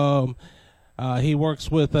 Also, he works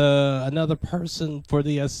with another person for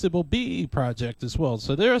the Sybil B project as well.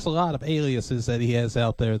 So there's a lot of aliases that he has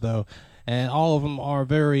out there, though. And all of them are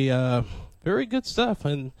very, very good stuff.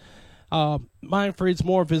 And Meinfried's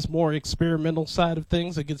more of his more experimental side of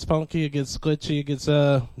things. It gets funky, it gets glitchy, it gets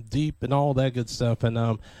deep, and all that good stuff.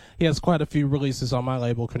 And he has quite a few releases on my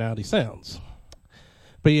label, Canality Sounds.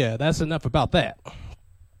 But yeah, that's enough about that.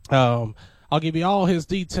 I'll give you all his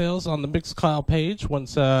details on the Mixcloud page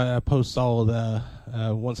once I post all of the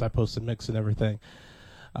once I post the mix and everything.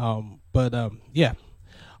 Yeah.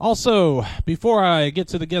 Also, before I get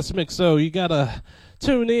to the guest mix, so you gotta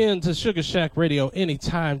tune in to Sugar Shack Radio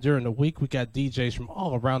anytime during the week. We got DJs from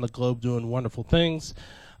all around the globe doing wonderful things.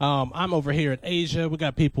 I'm over here in Asia. We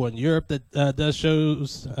got people in Europe that does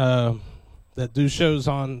shows that do shows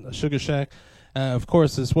on Sugar Shack. Of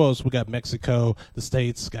course, as well as we got Mexico, the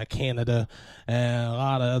States, got Canada, and a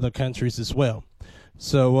lot of other countries as well.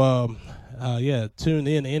 So, yeah, tune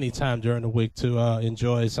in anytime during the week to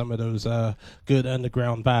enjoy some of those good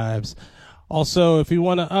underground vibes. Also, if you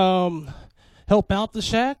want to help out the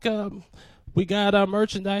Shack, we got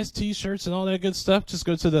merchandise, T-shirts, and all that good stuff. Just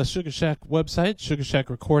go to the Sugar Shack website,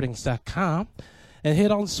 sugarshackrecordings.com, and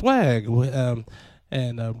hit on swag.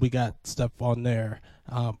 And we got stuff on there.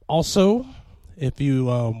 Also, if you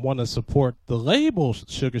want to support the label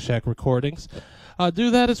Sugar Shack Recordings, do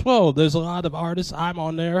that as well. There's a lot of artists. I'm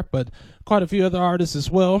on there, but quite a few other artists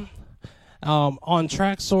as well. On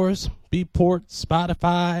TrackSource, Beatport,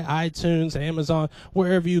 Spotify, iTunes, Amazon,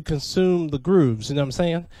 wherever you consume the grooves. You know what I'm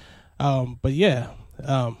saying? But yeah,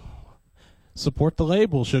 support the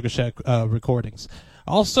label Sugar Shack Recordings.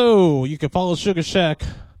 Also, you can follow Sugar Shack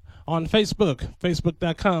on Facebook,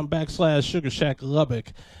 facebook.com/Sugar Shack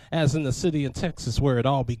Lubbock, as in the city in Texas where it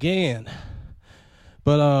all began.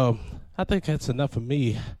 But I think that's enough of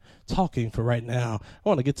me talking for right now. I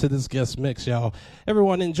want to get to this guest mix, y'all.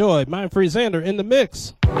 Everyone enjoy Meinfried Zander in the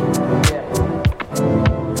mix.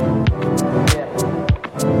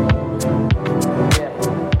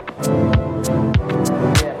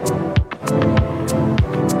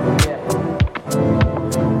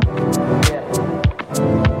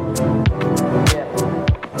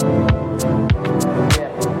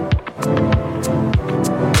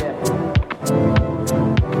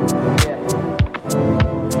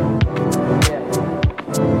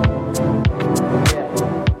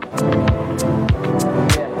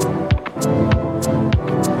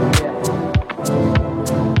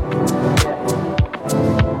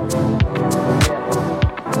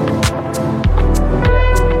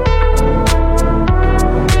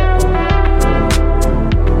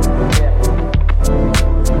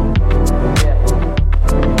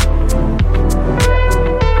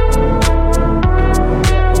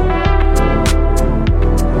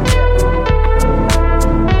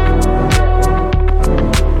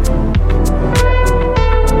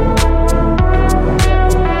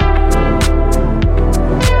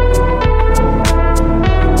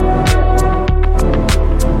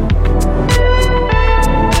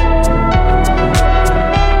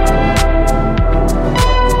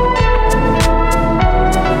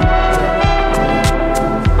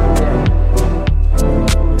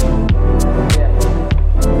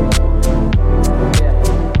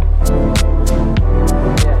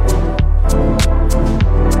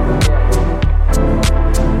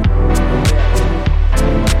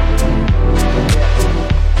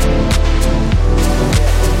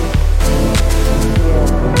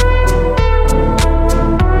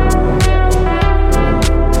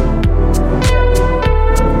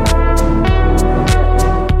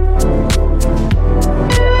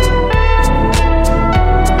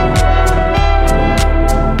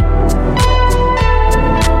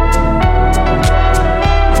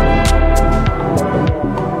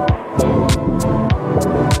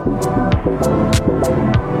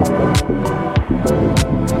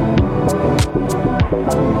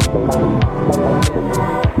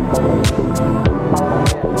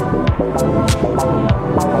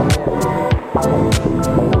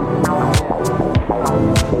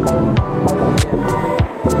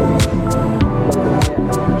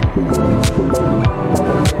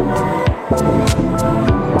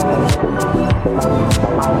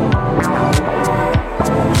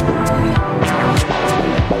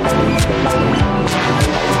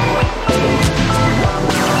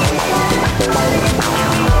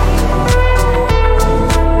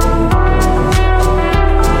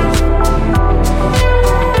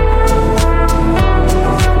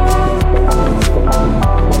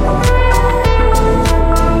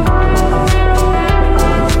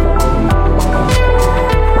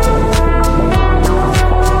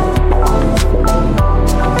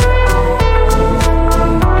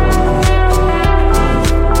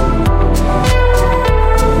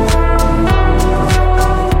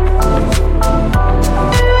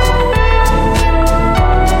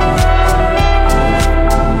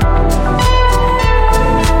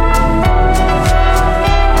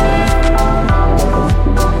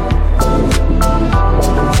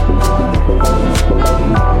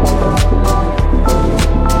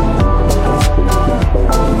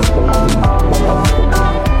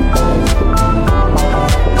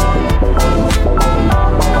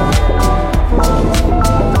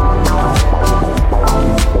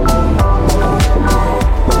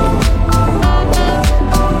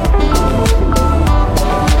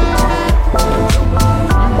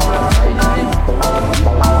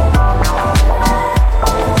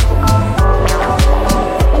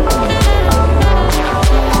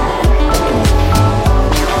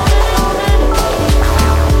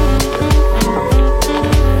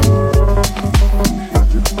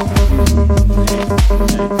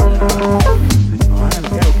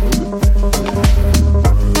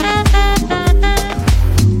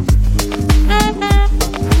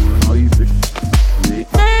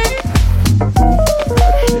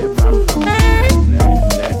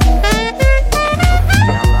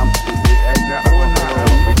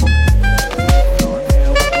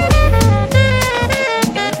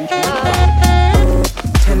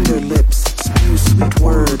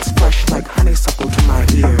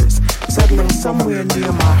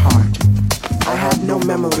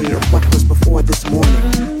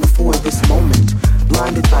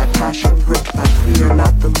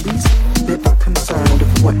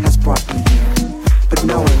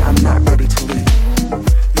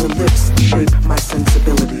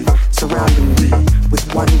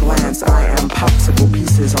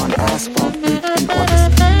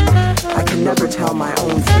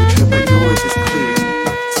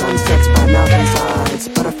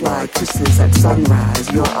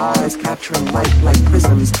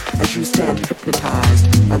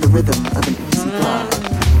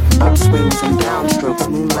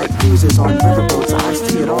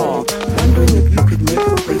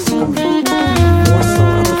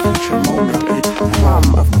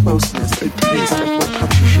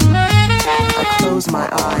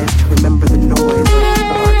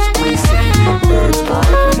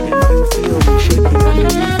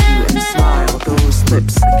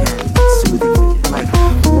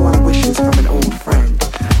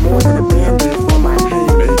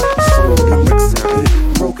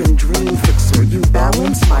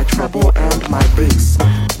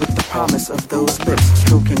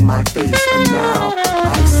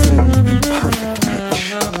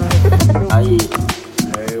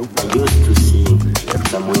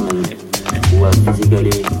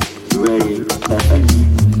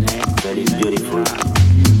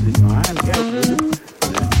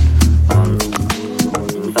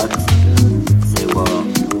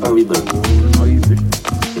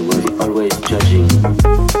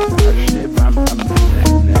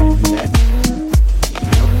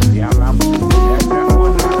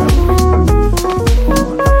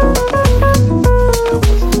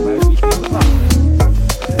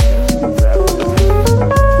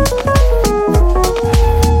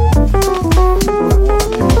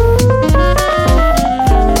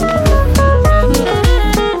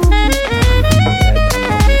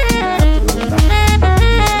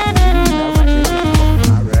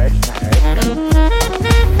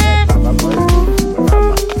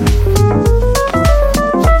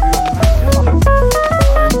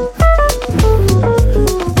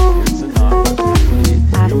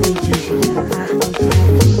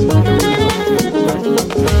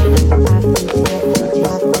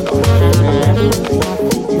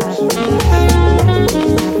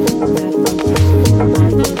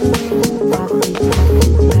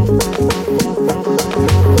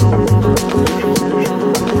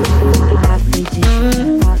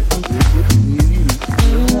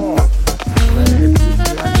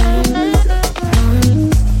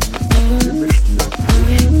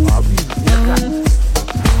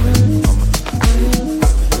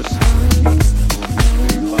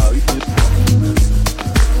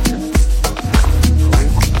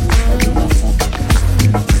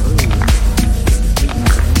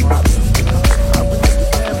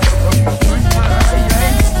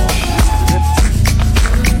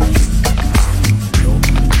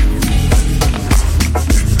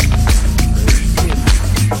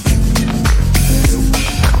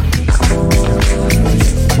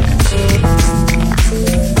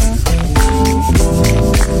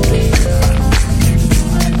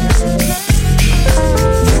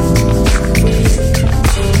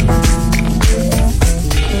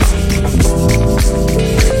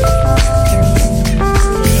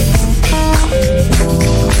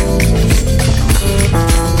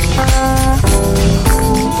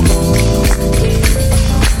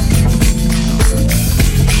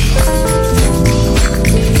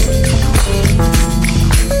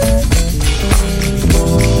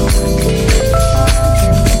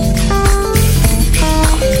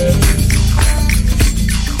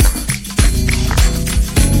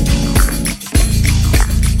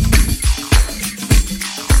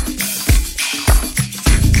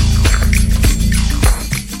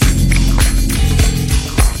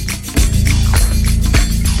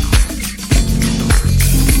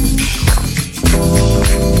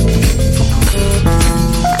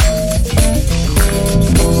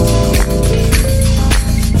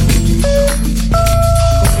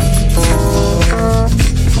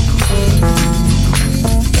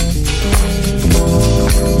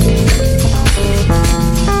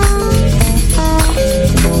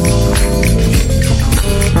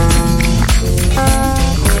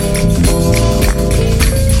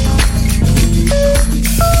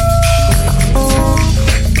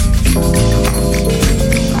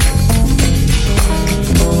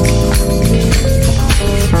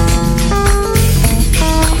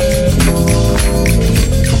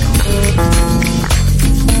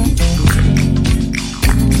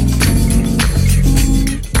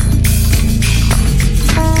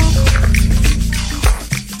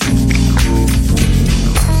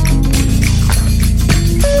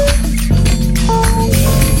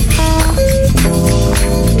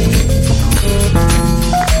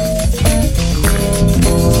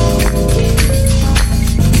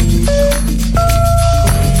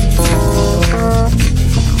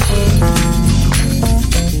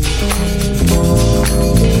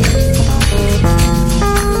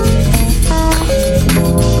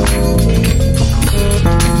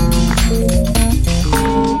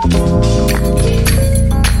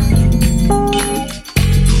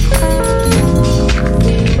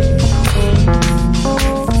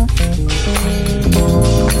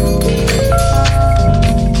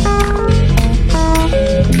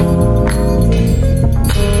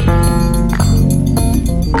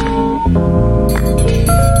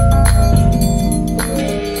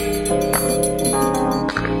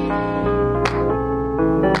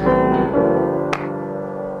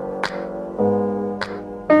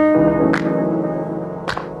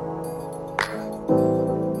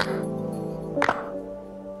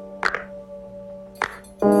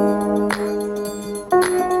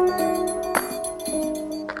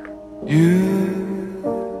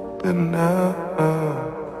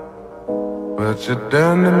 what you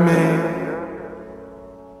done to me.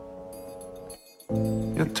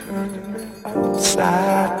 You turned me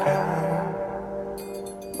upside down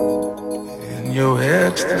in your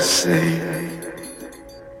ecstasy.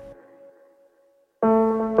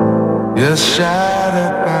 You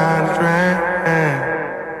shattered my dream,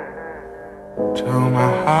 tore my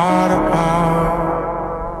heart apart.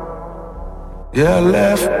 You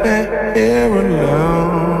left me here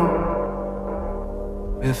alone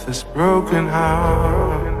with this broken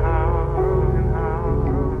heart.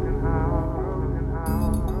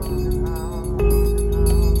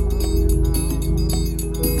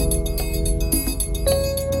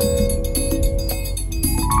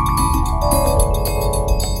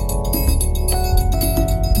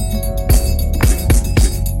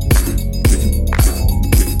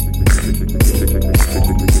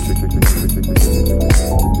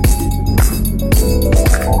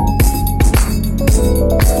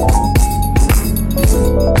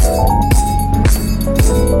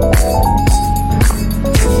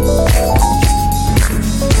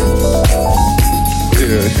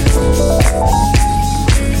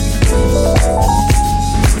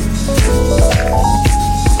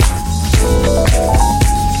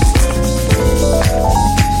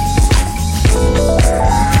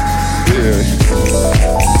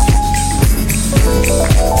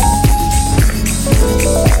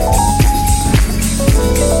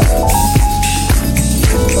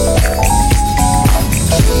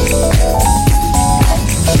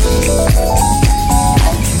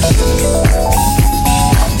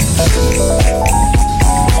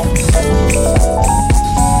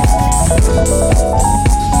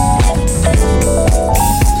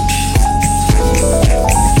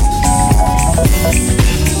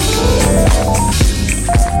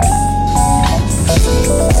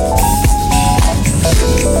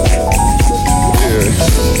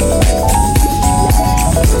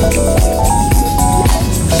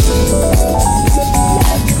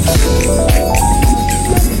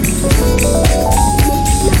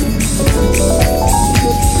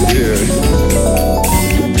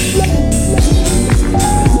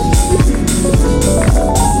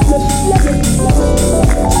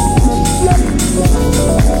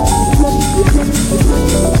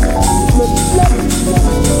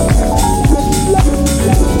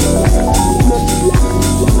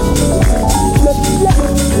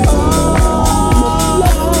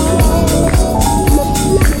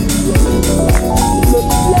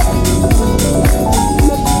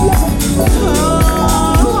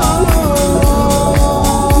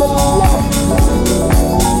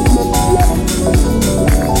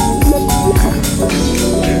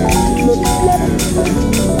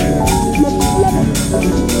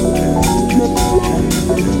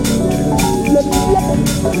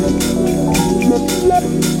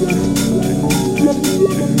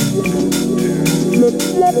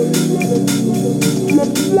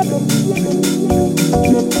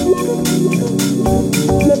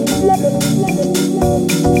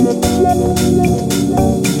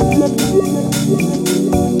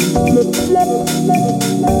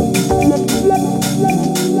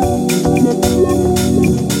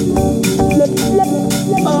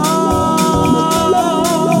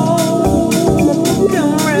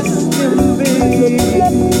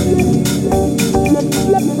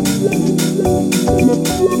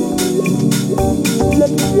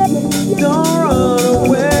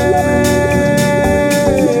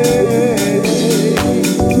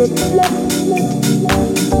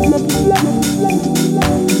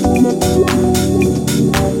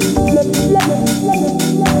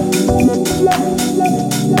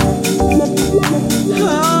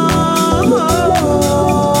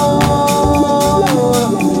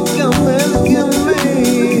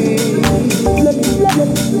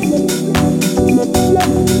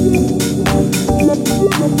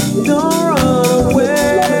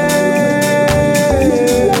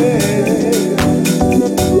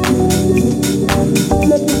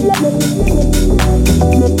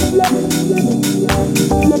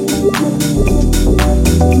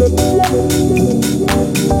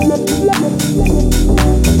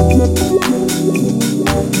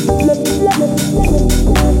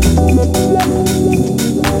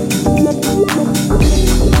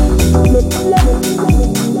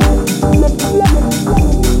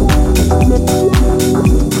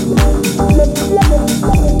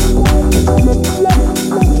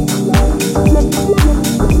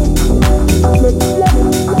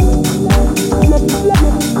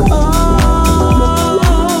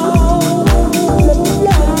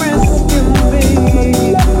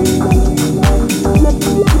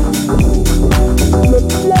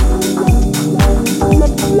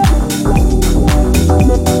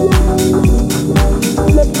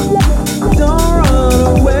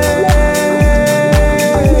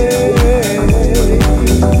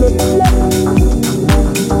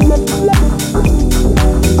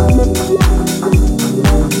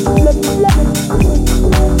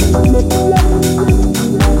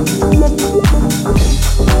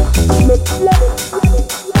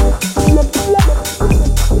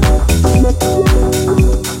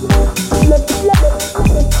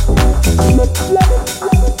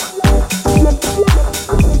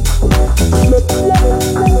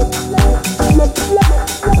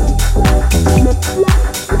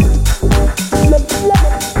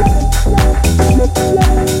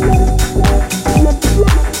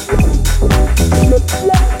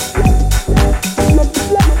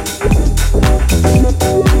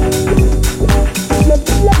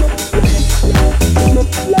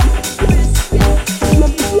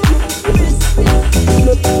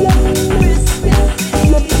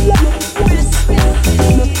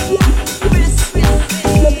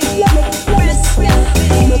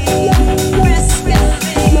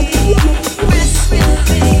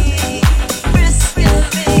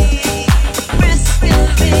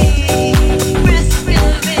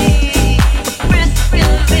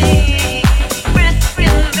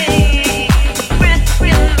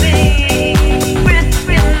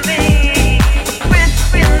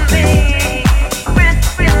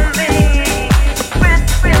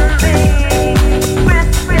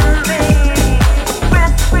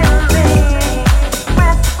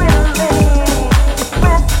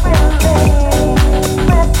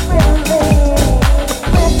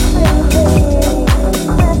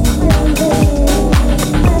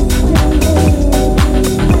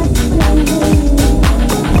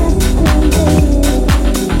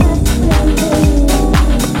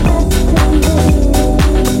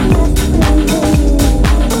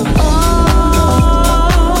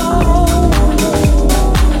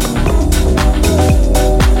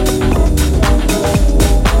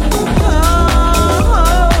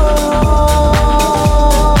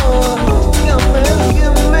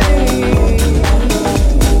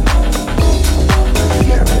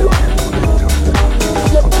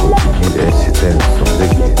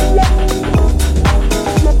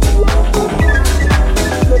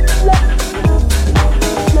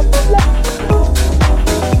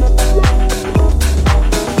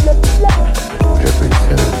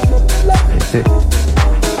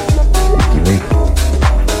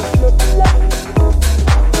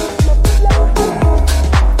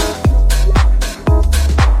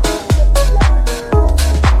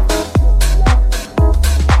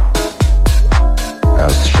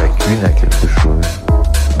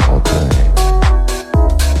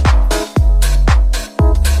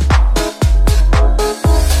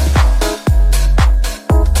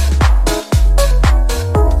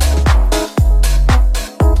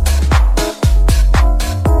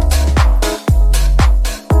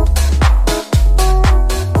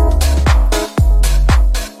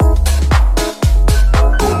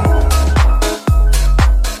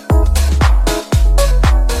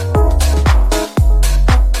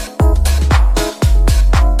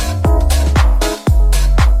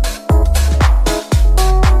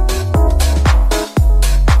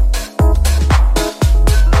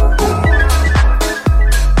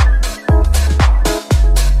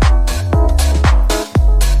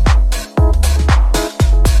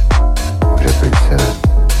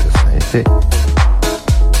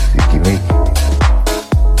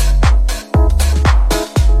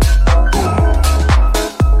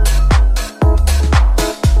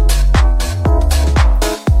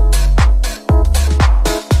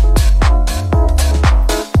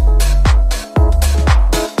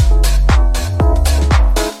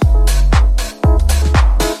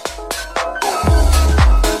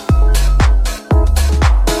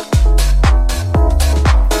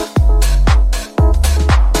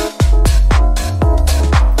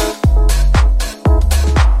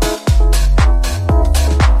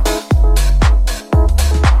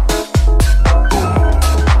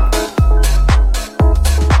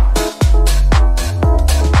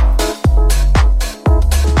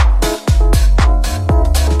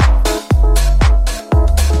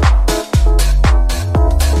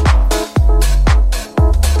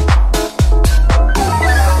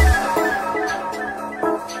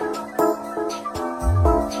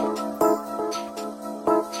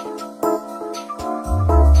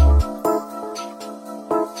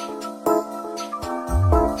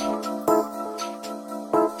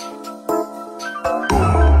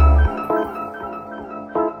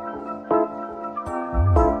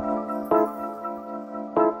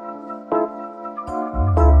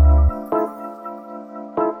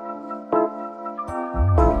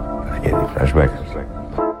 Flashback.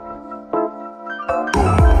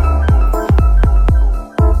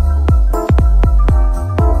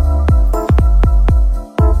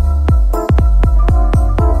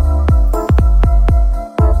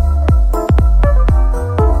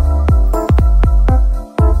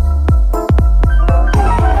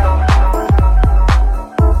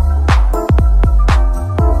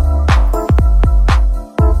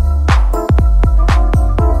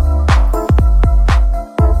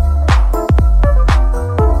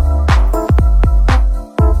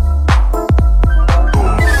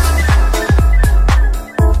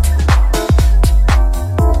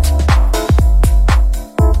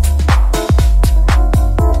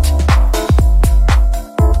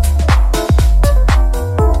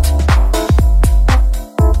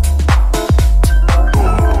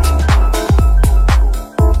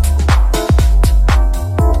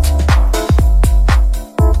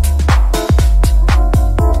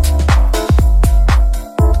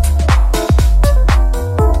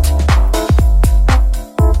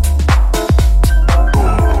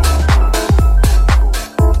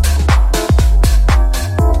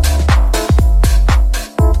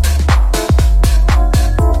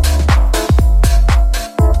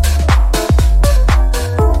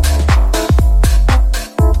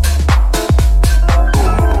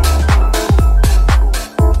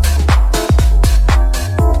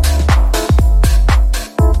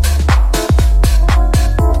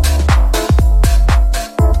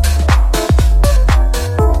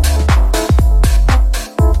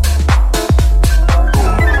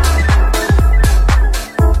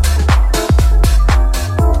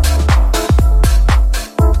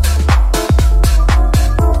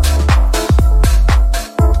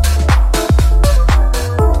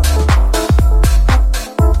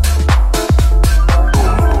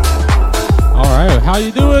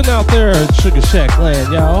 Sugar Shack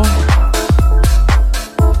Land, y'all.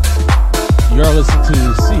 You're listening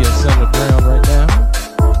to CS Underground right now.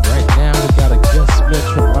 Right now, we got a guest mix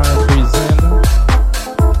from Meinfried Zander.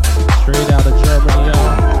 Straight out of Germany,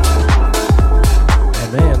 y'all. And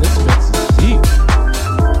man, this mix is deep.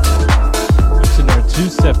 I'm sitting there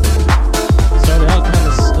two-stepping. Started out kind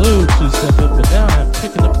of slow two-stepping, but now I'm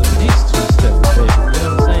picking up the pace two-stepping, baby. You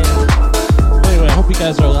know what I'm saying? Anyway, I hope you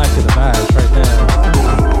guys are liking the vibes right now.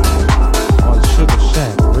 Sugar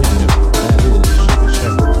Shack Radio. That is Sugar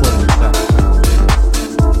Shack Recordings.com.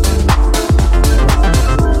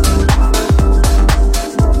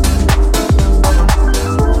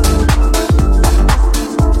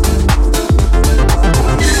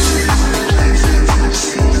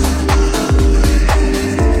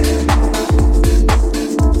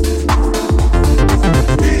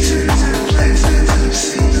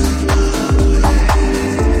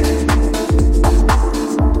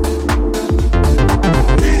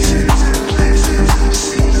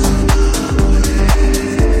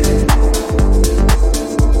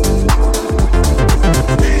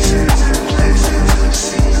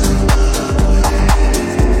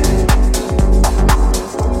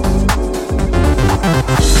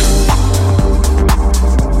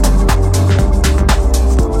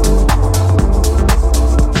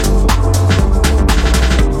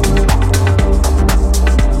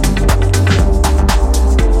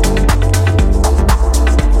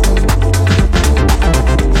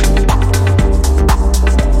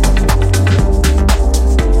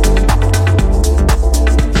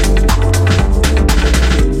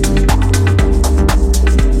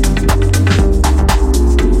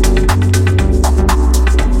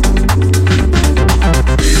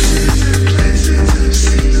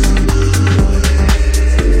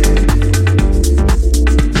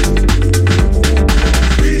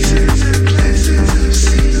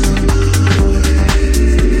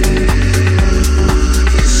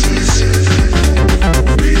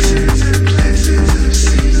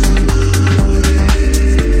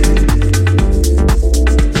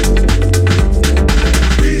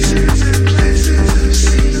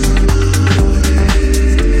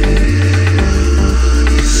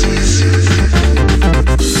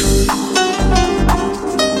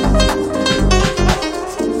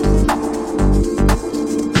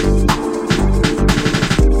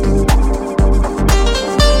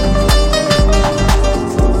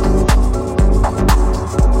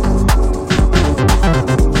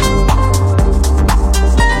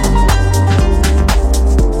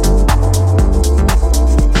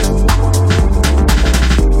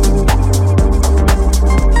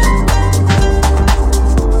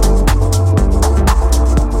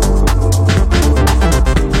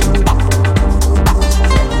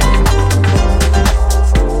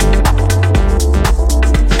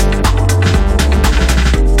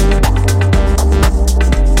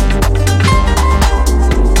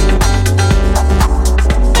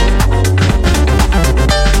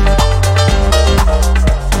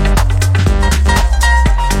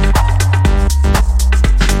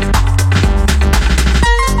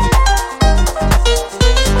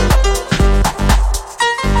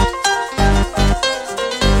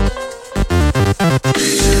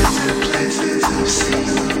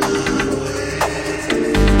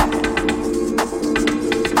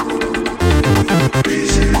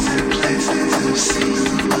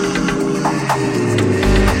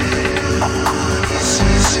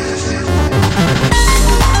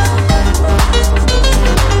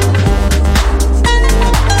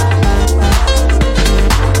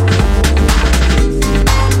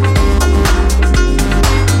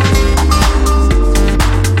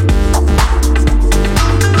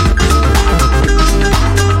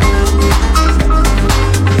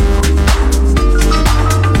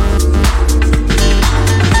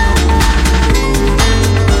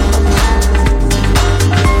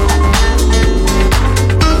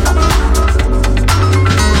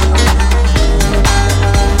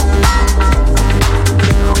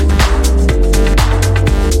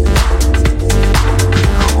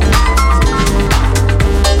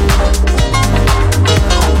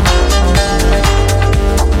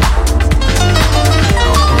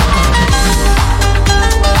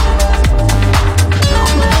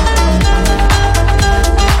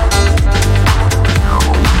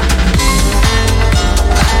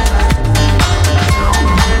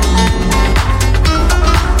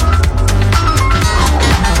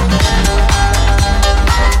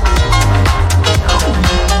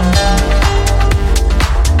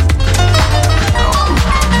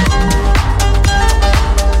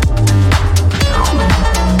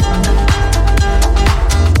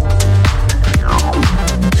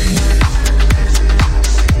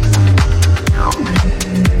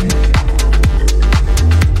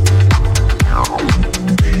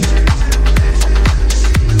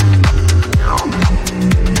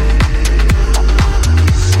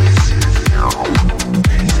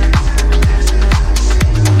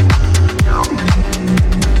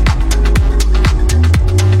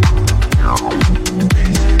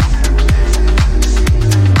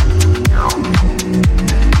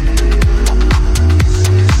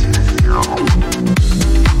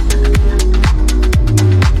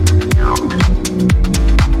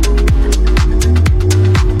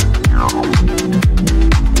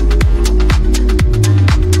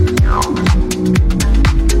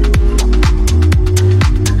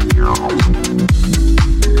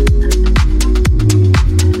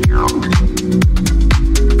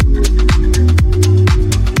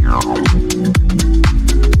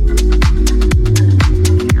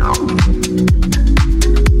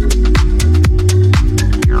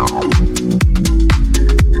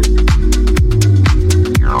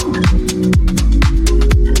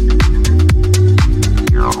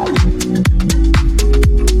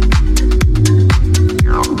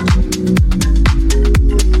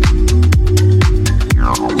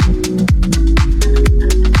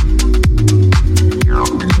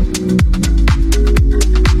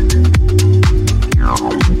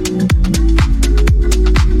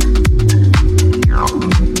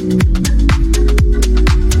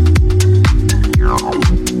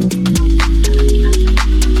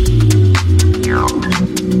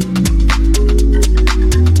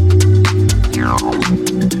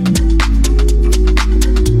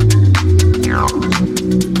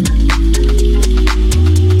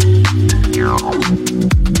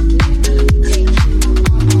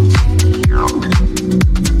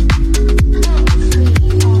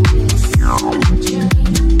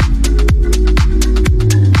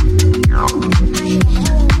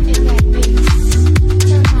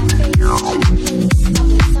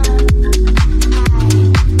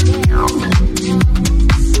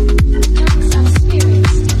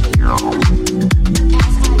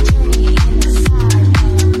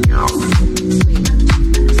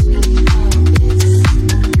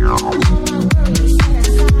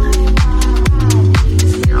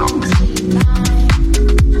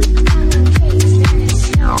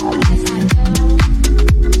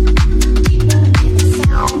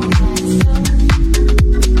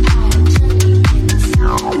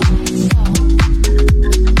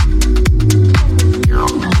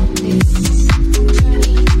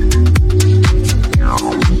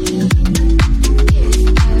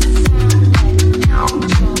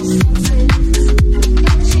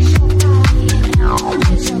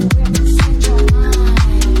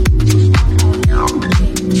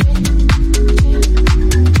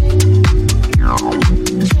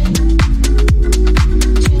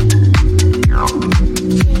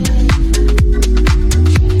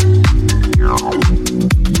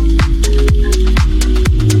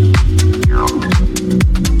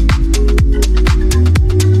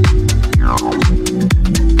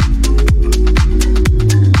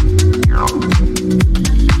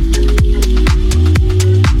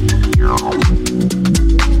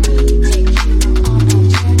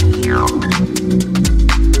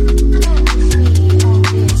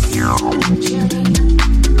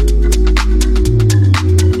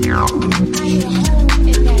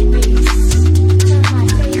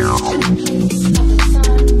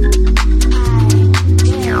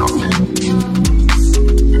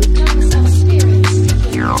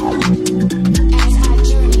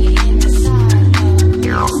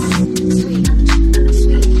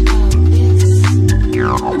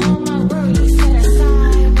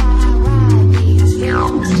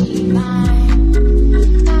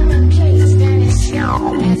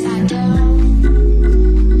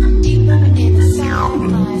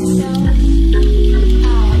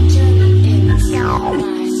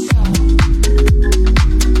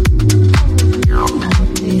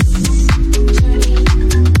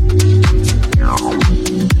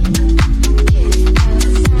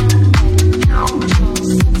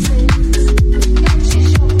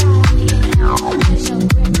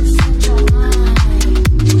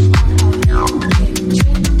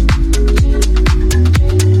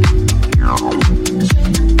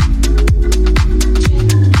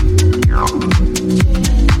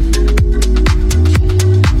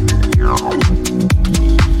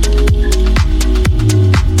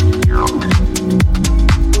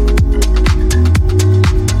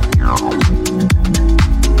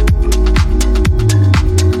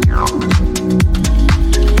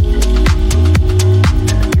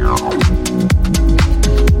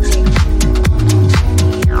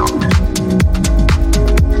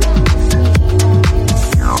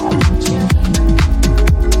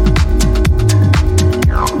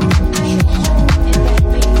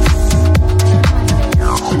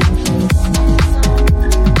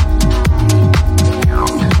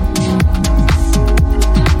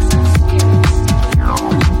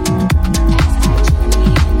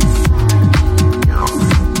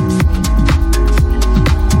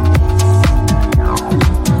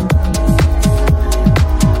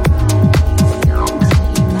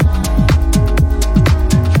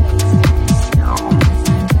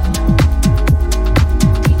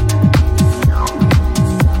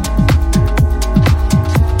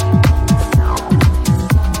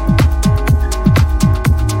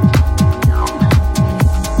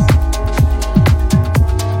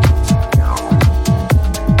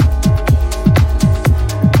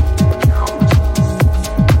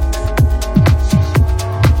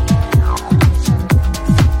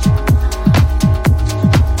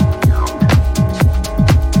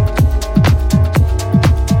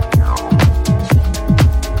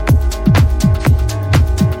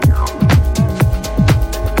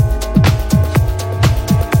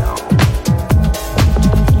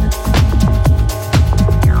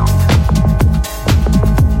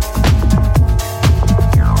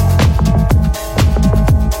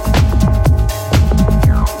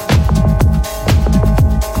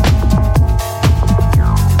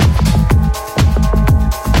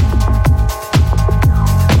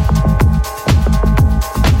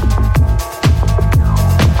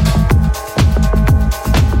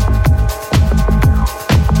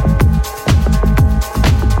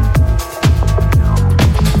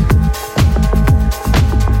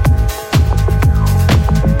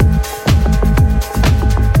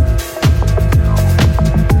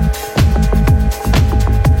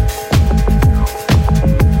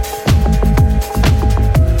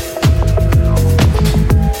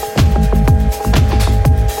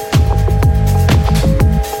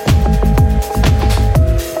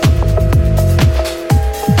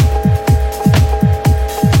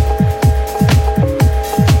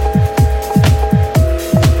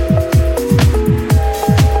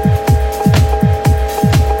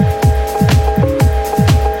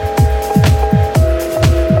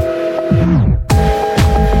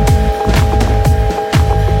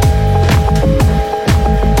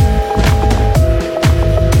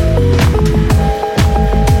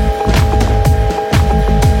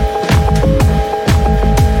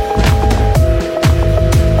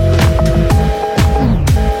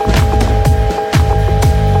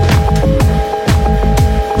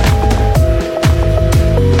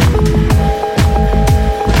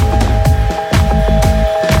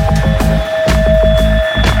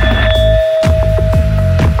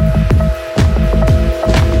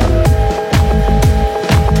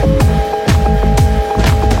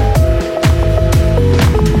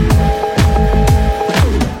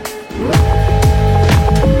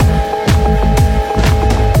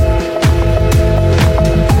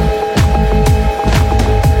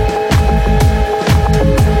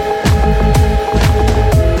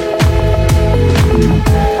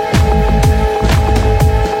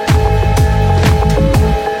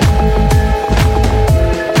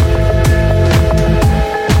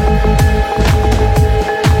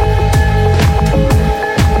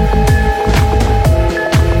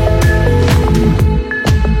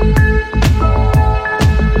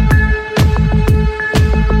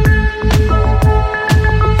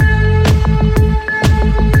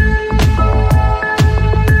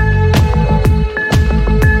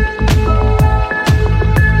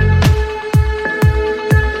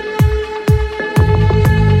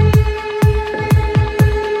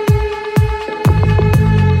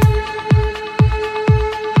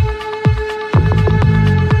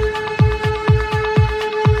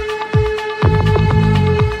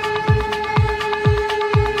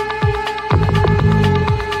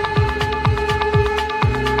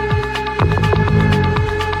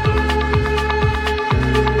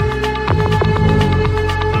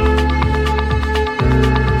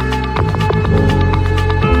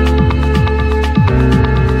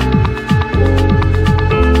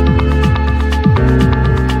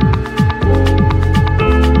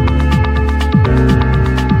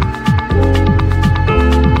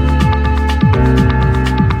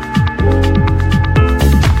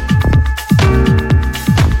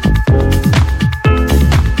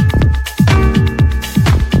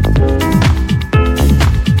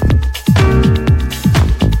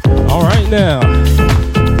 now,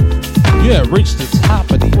 you have reached the top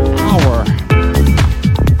of the hour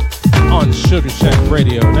on Sugar Shack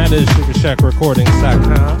Radio, and that is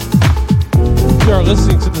SugarShackRecordings.com. You are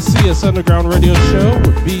listening to the CS Underground Radio Show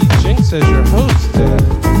with B.Jinx as your host.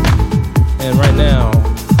 And right now,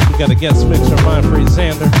 we got a guest mixer, Meinfried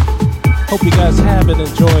Zander. Hope you guys have been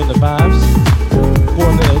enjoying the vibes.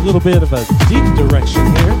 Going in a little bit of a deep direction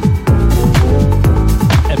here.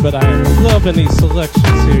 But I am loving these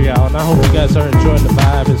selections here, y'all, and I hope you guys are enjoying the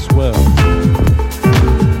vibe as well.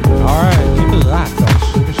 Alright, keep it locked on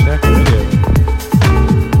Sugar Shack Radio.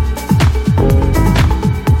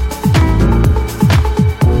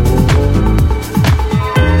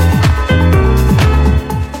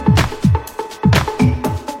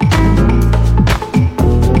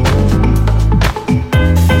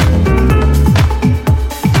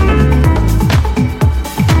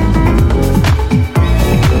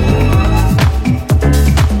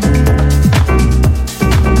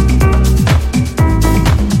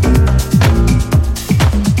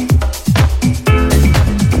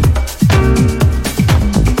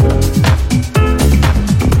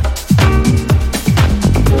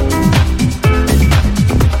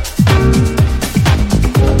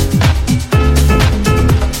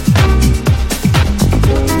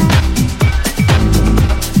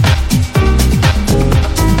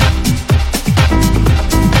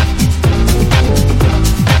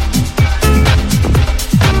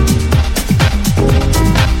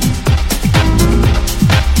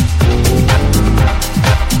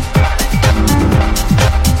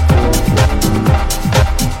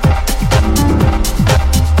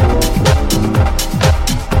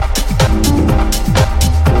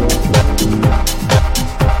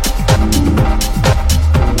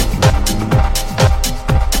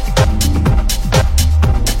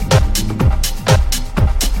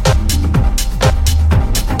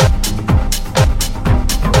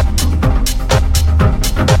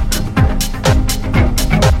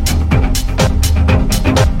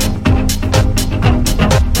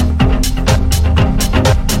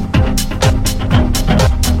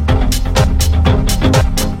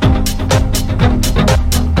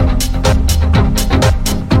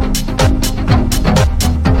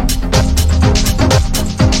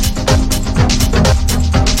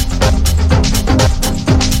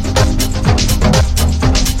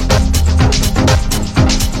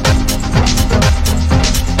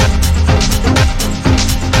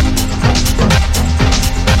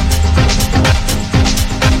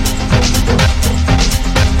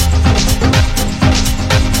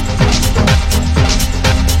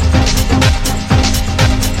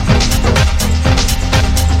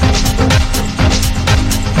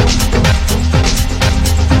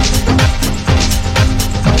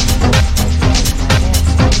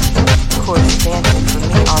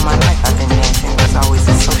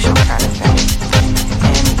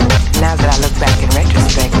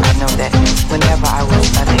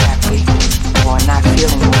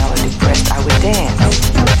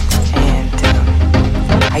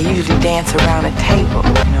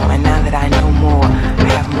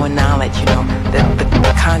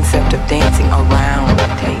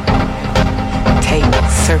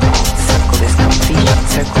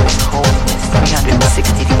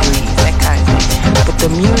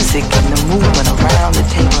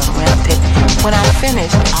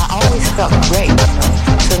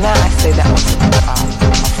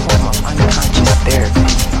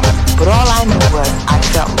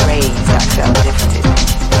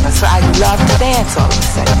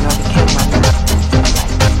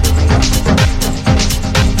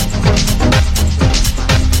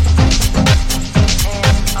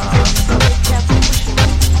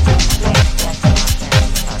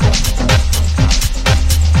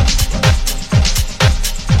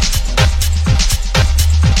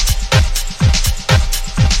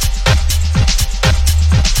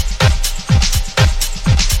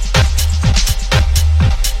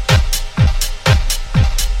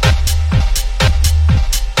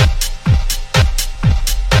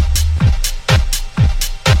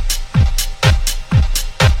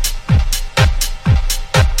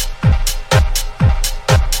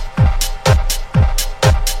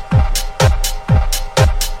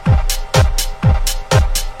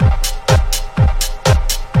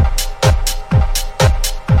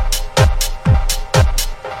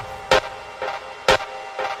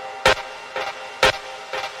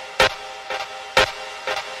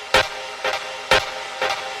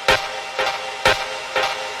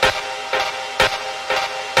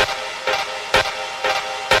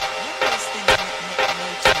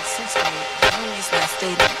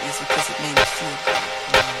 stayed is because it made me feel good.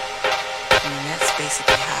 I mean, that's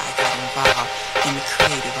basically how I got involved.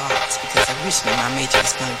 originally my major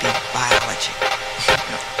was going to be biology.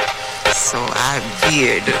 So I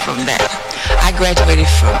veered from that. I graduated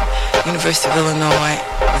from University of Illinois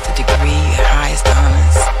with a degree, highest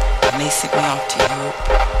honors, and they sent me off to Europe.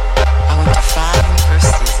 I went to 5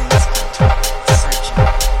 universities in this country,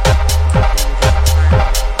 searching.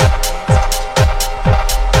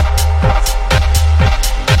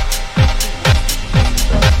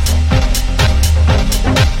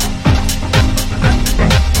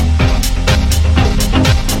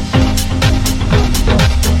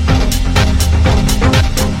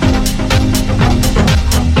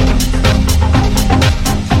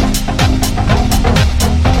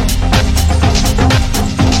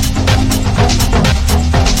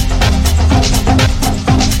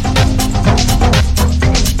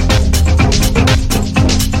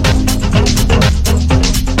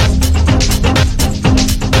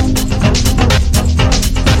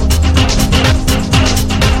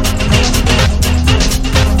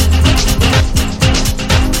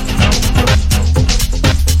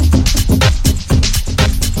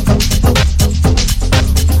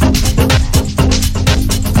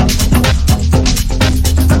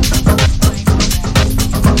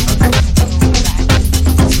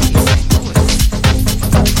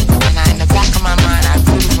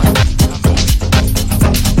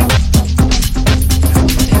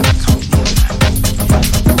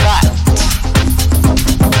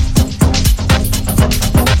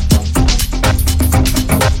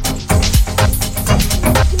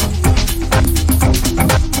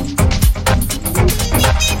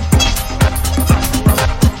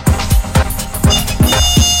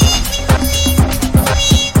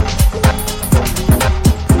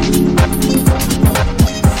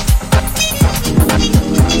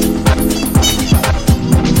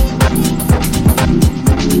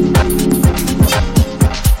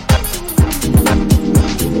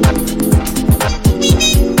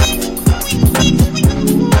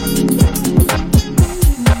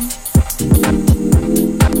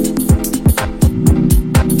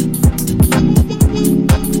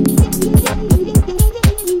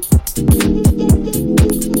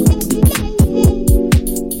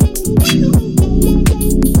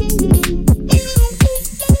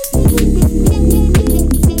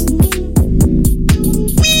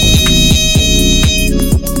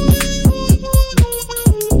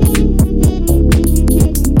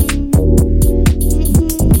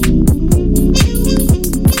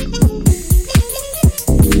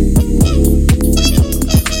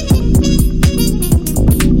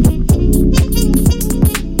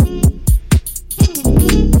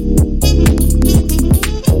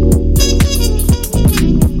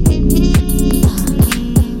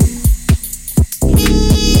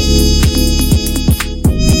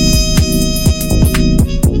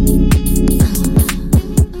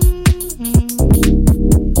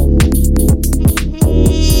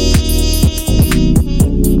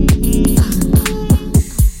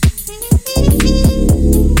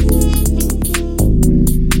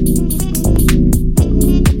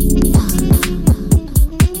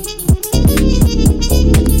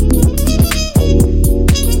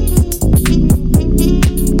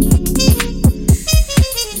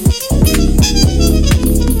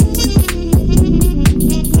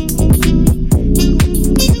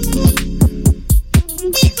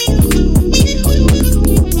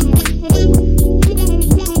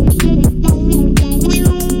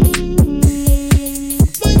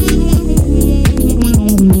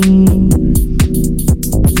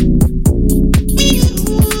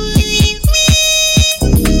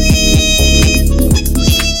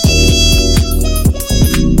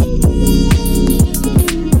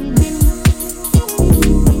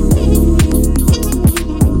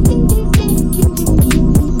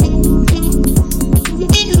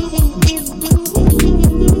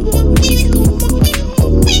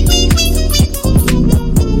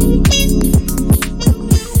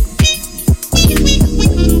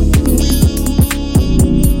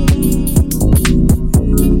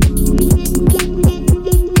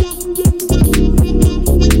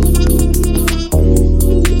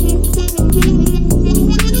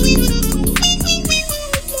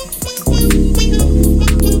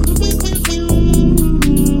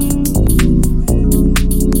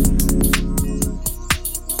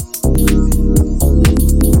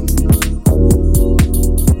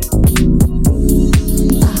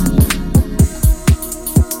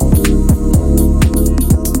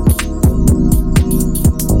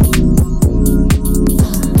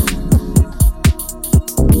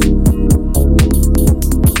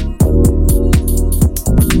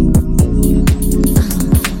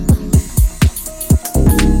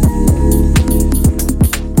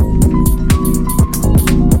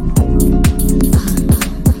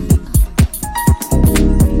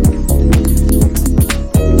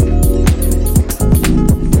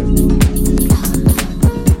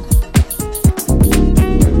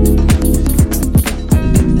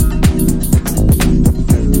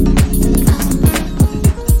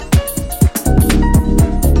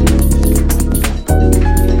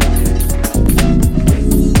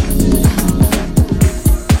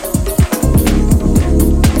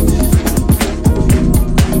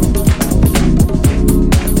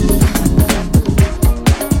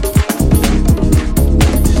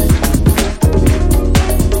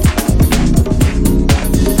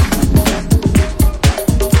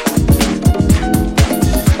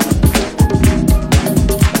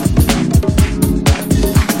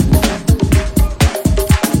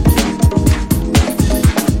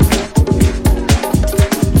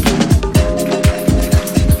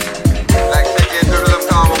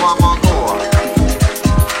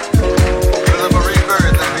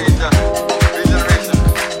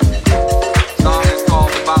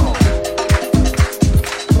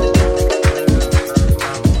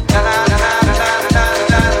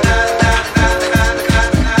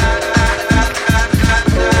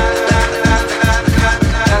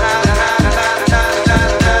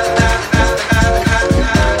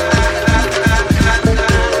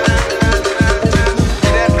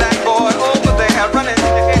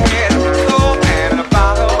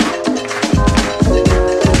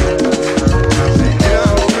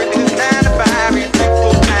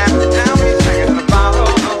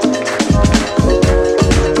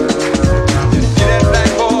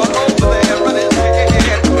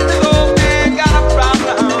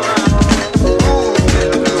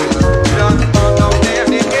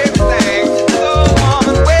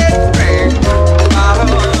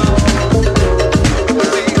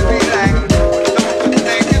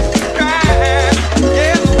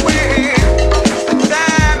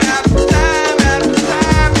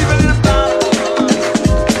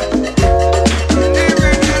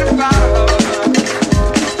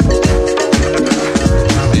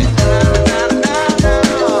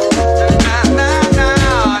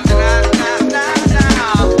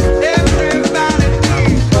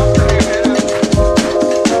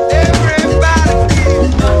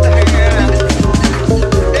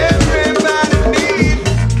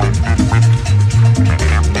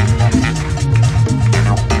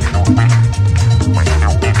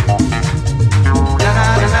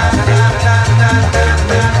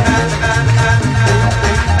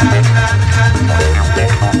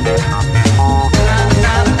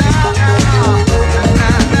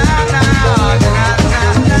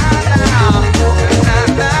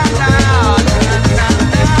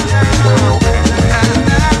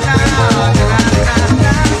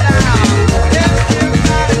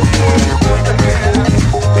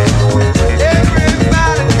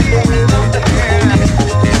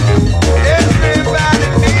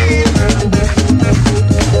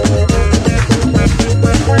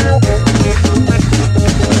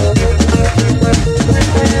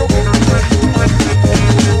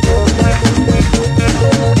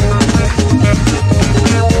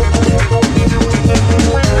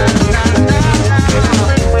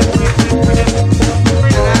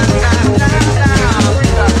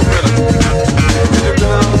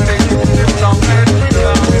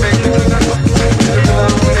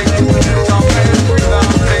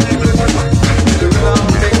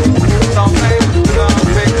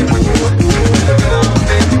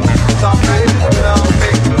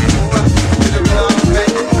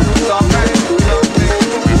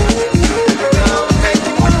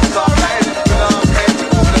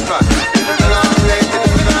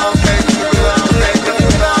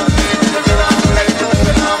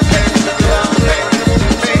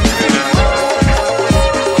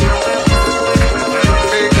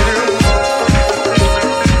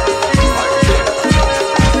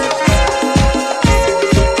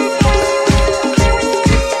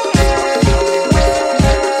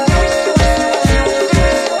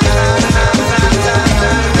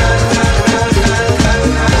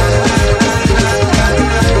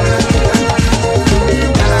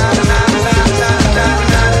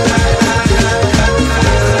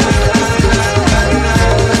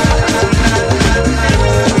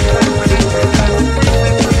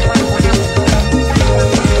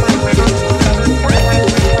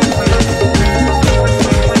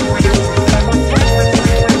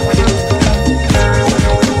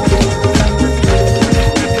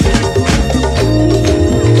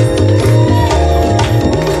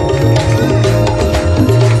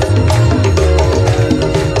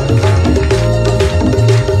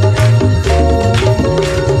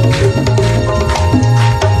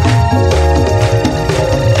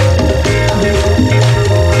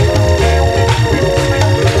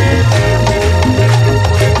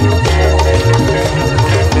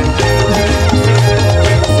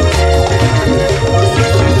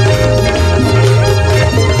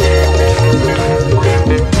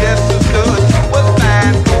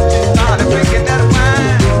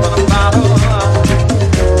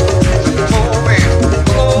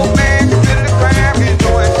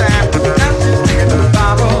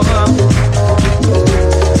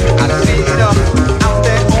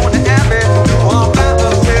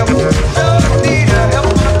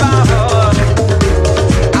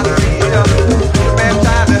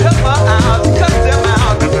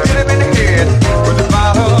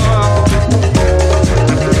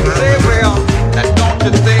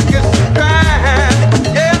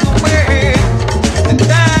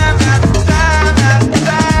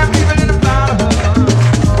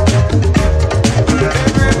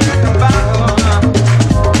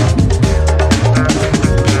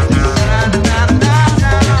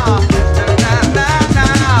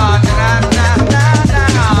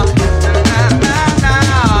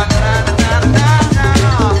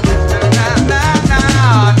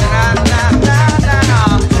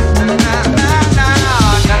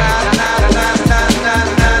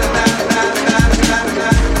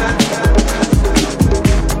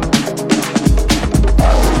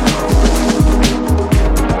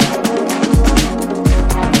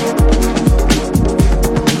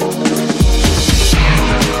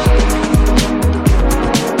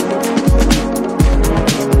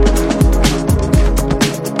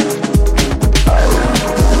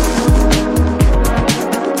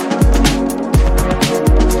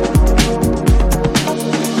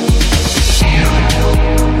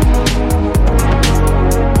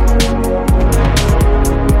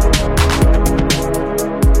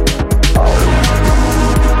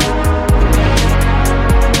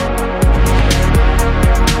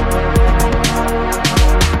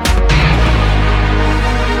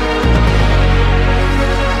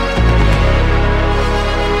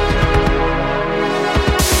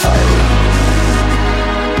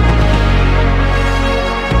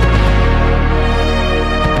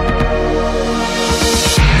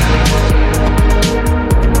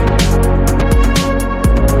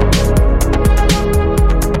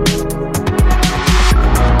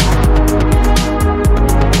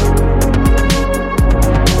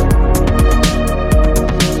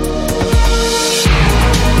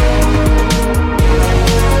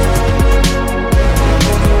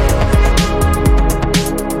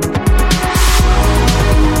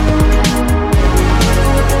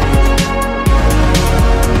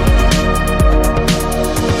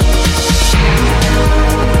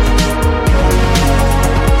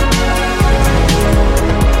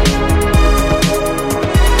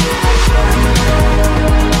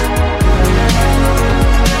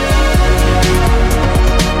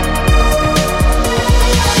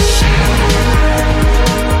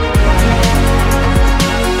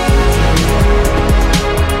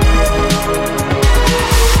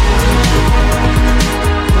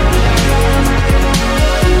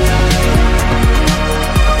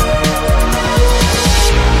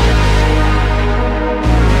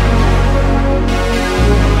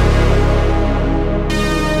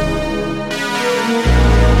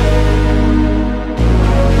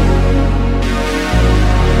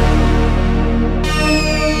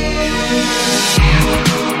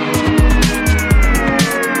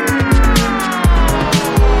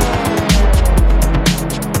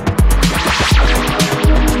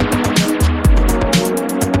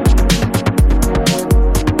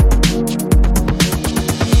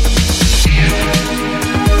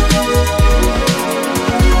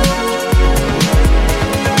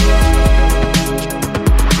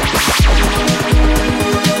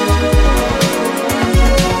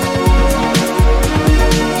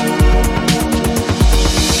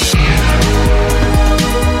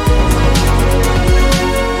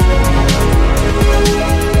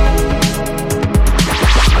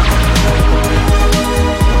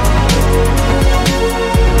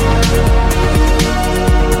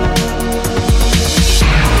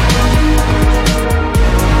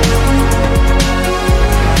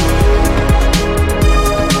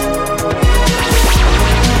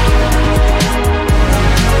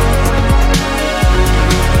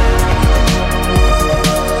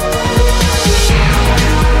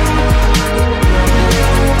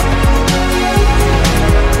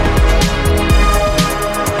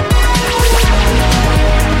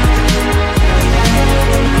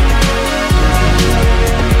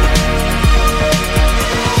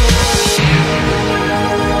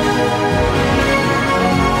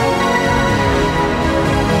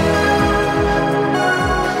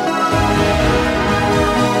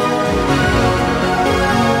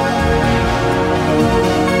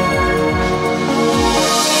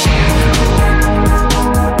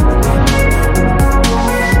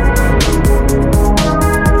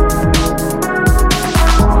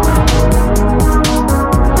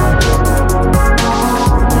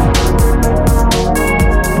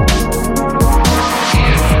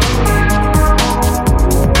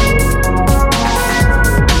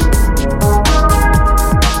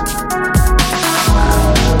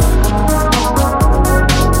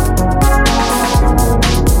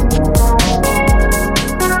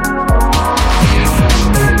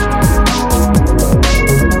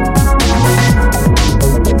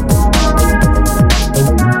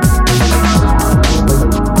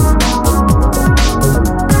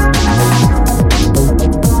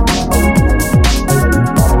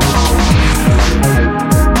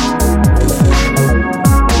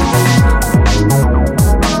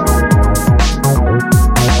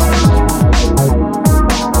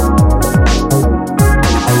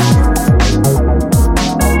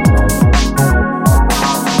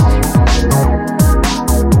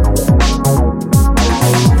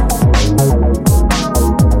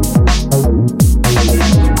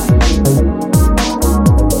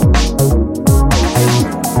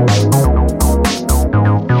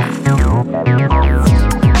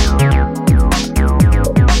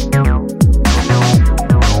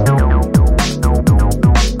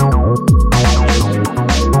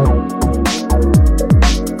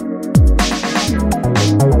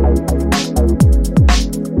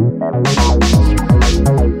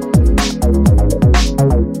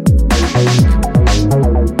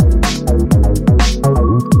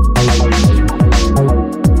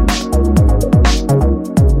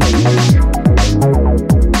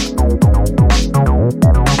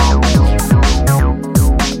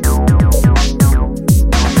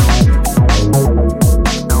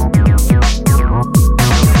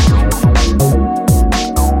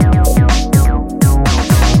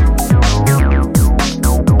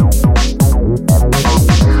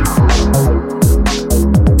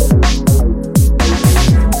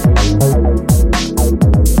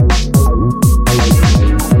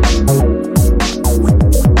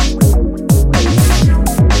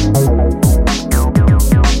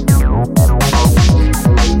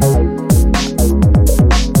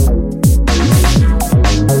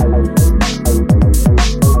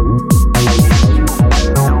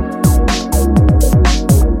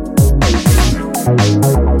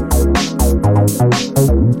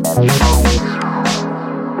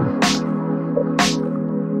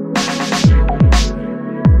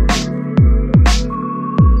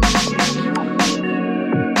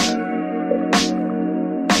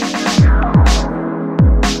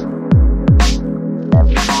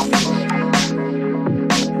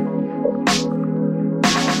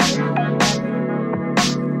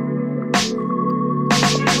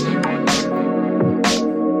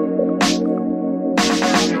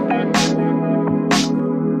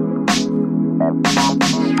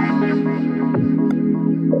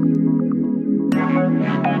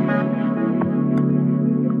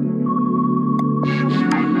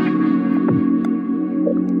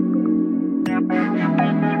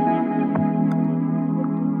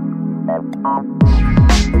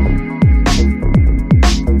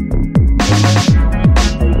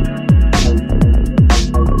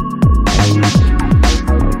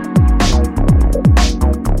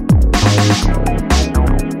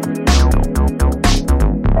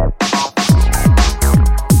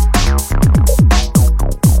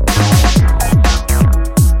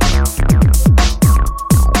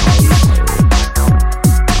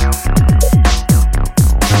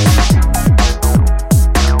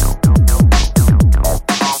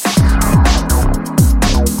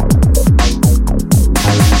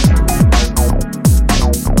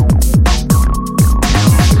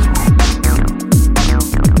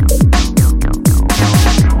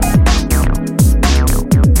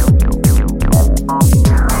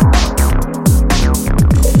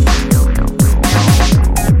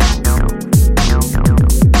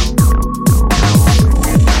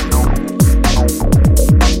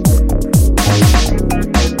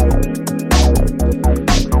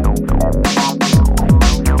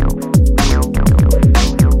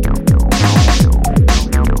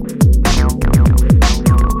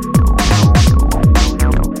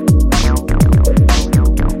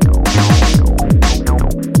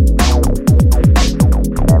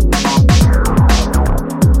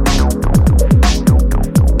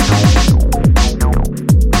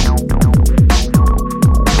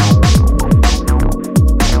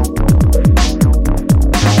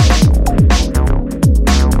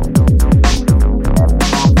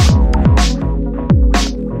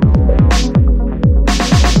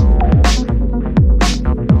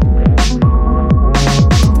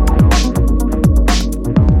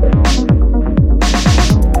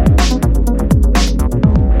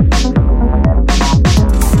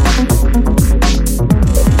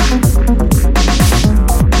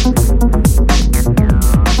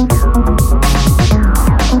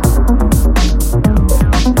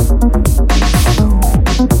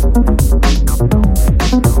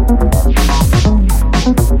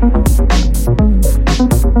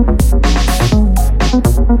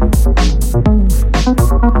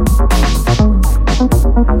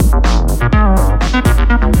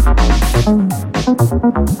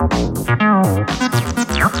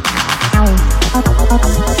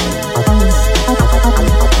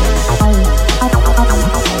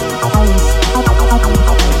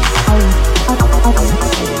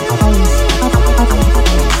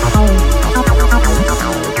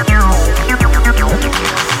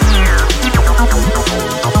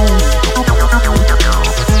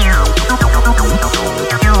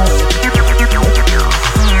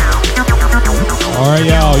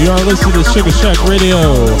 listening to Sugar Shack Radio,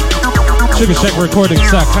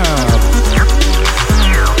 SugarShackRecordings.com.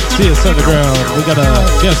 See us underground. We got a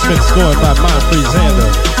guest mix going by Meinfried, Zander.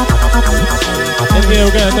 And yeah,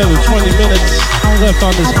 we got another 20 minutes left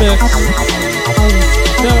on this mix.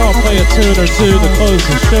 Then I'll play a tune or two to close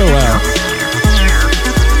the show out.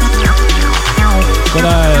 But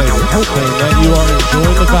I'm hoping that you are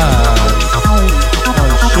enjoying the vibe on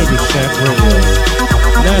Sugar Shack Radio.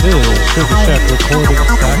 And that is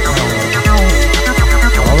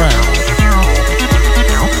SugarShackRecordings.com. All right.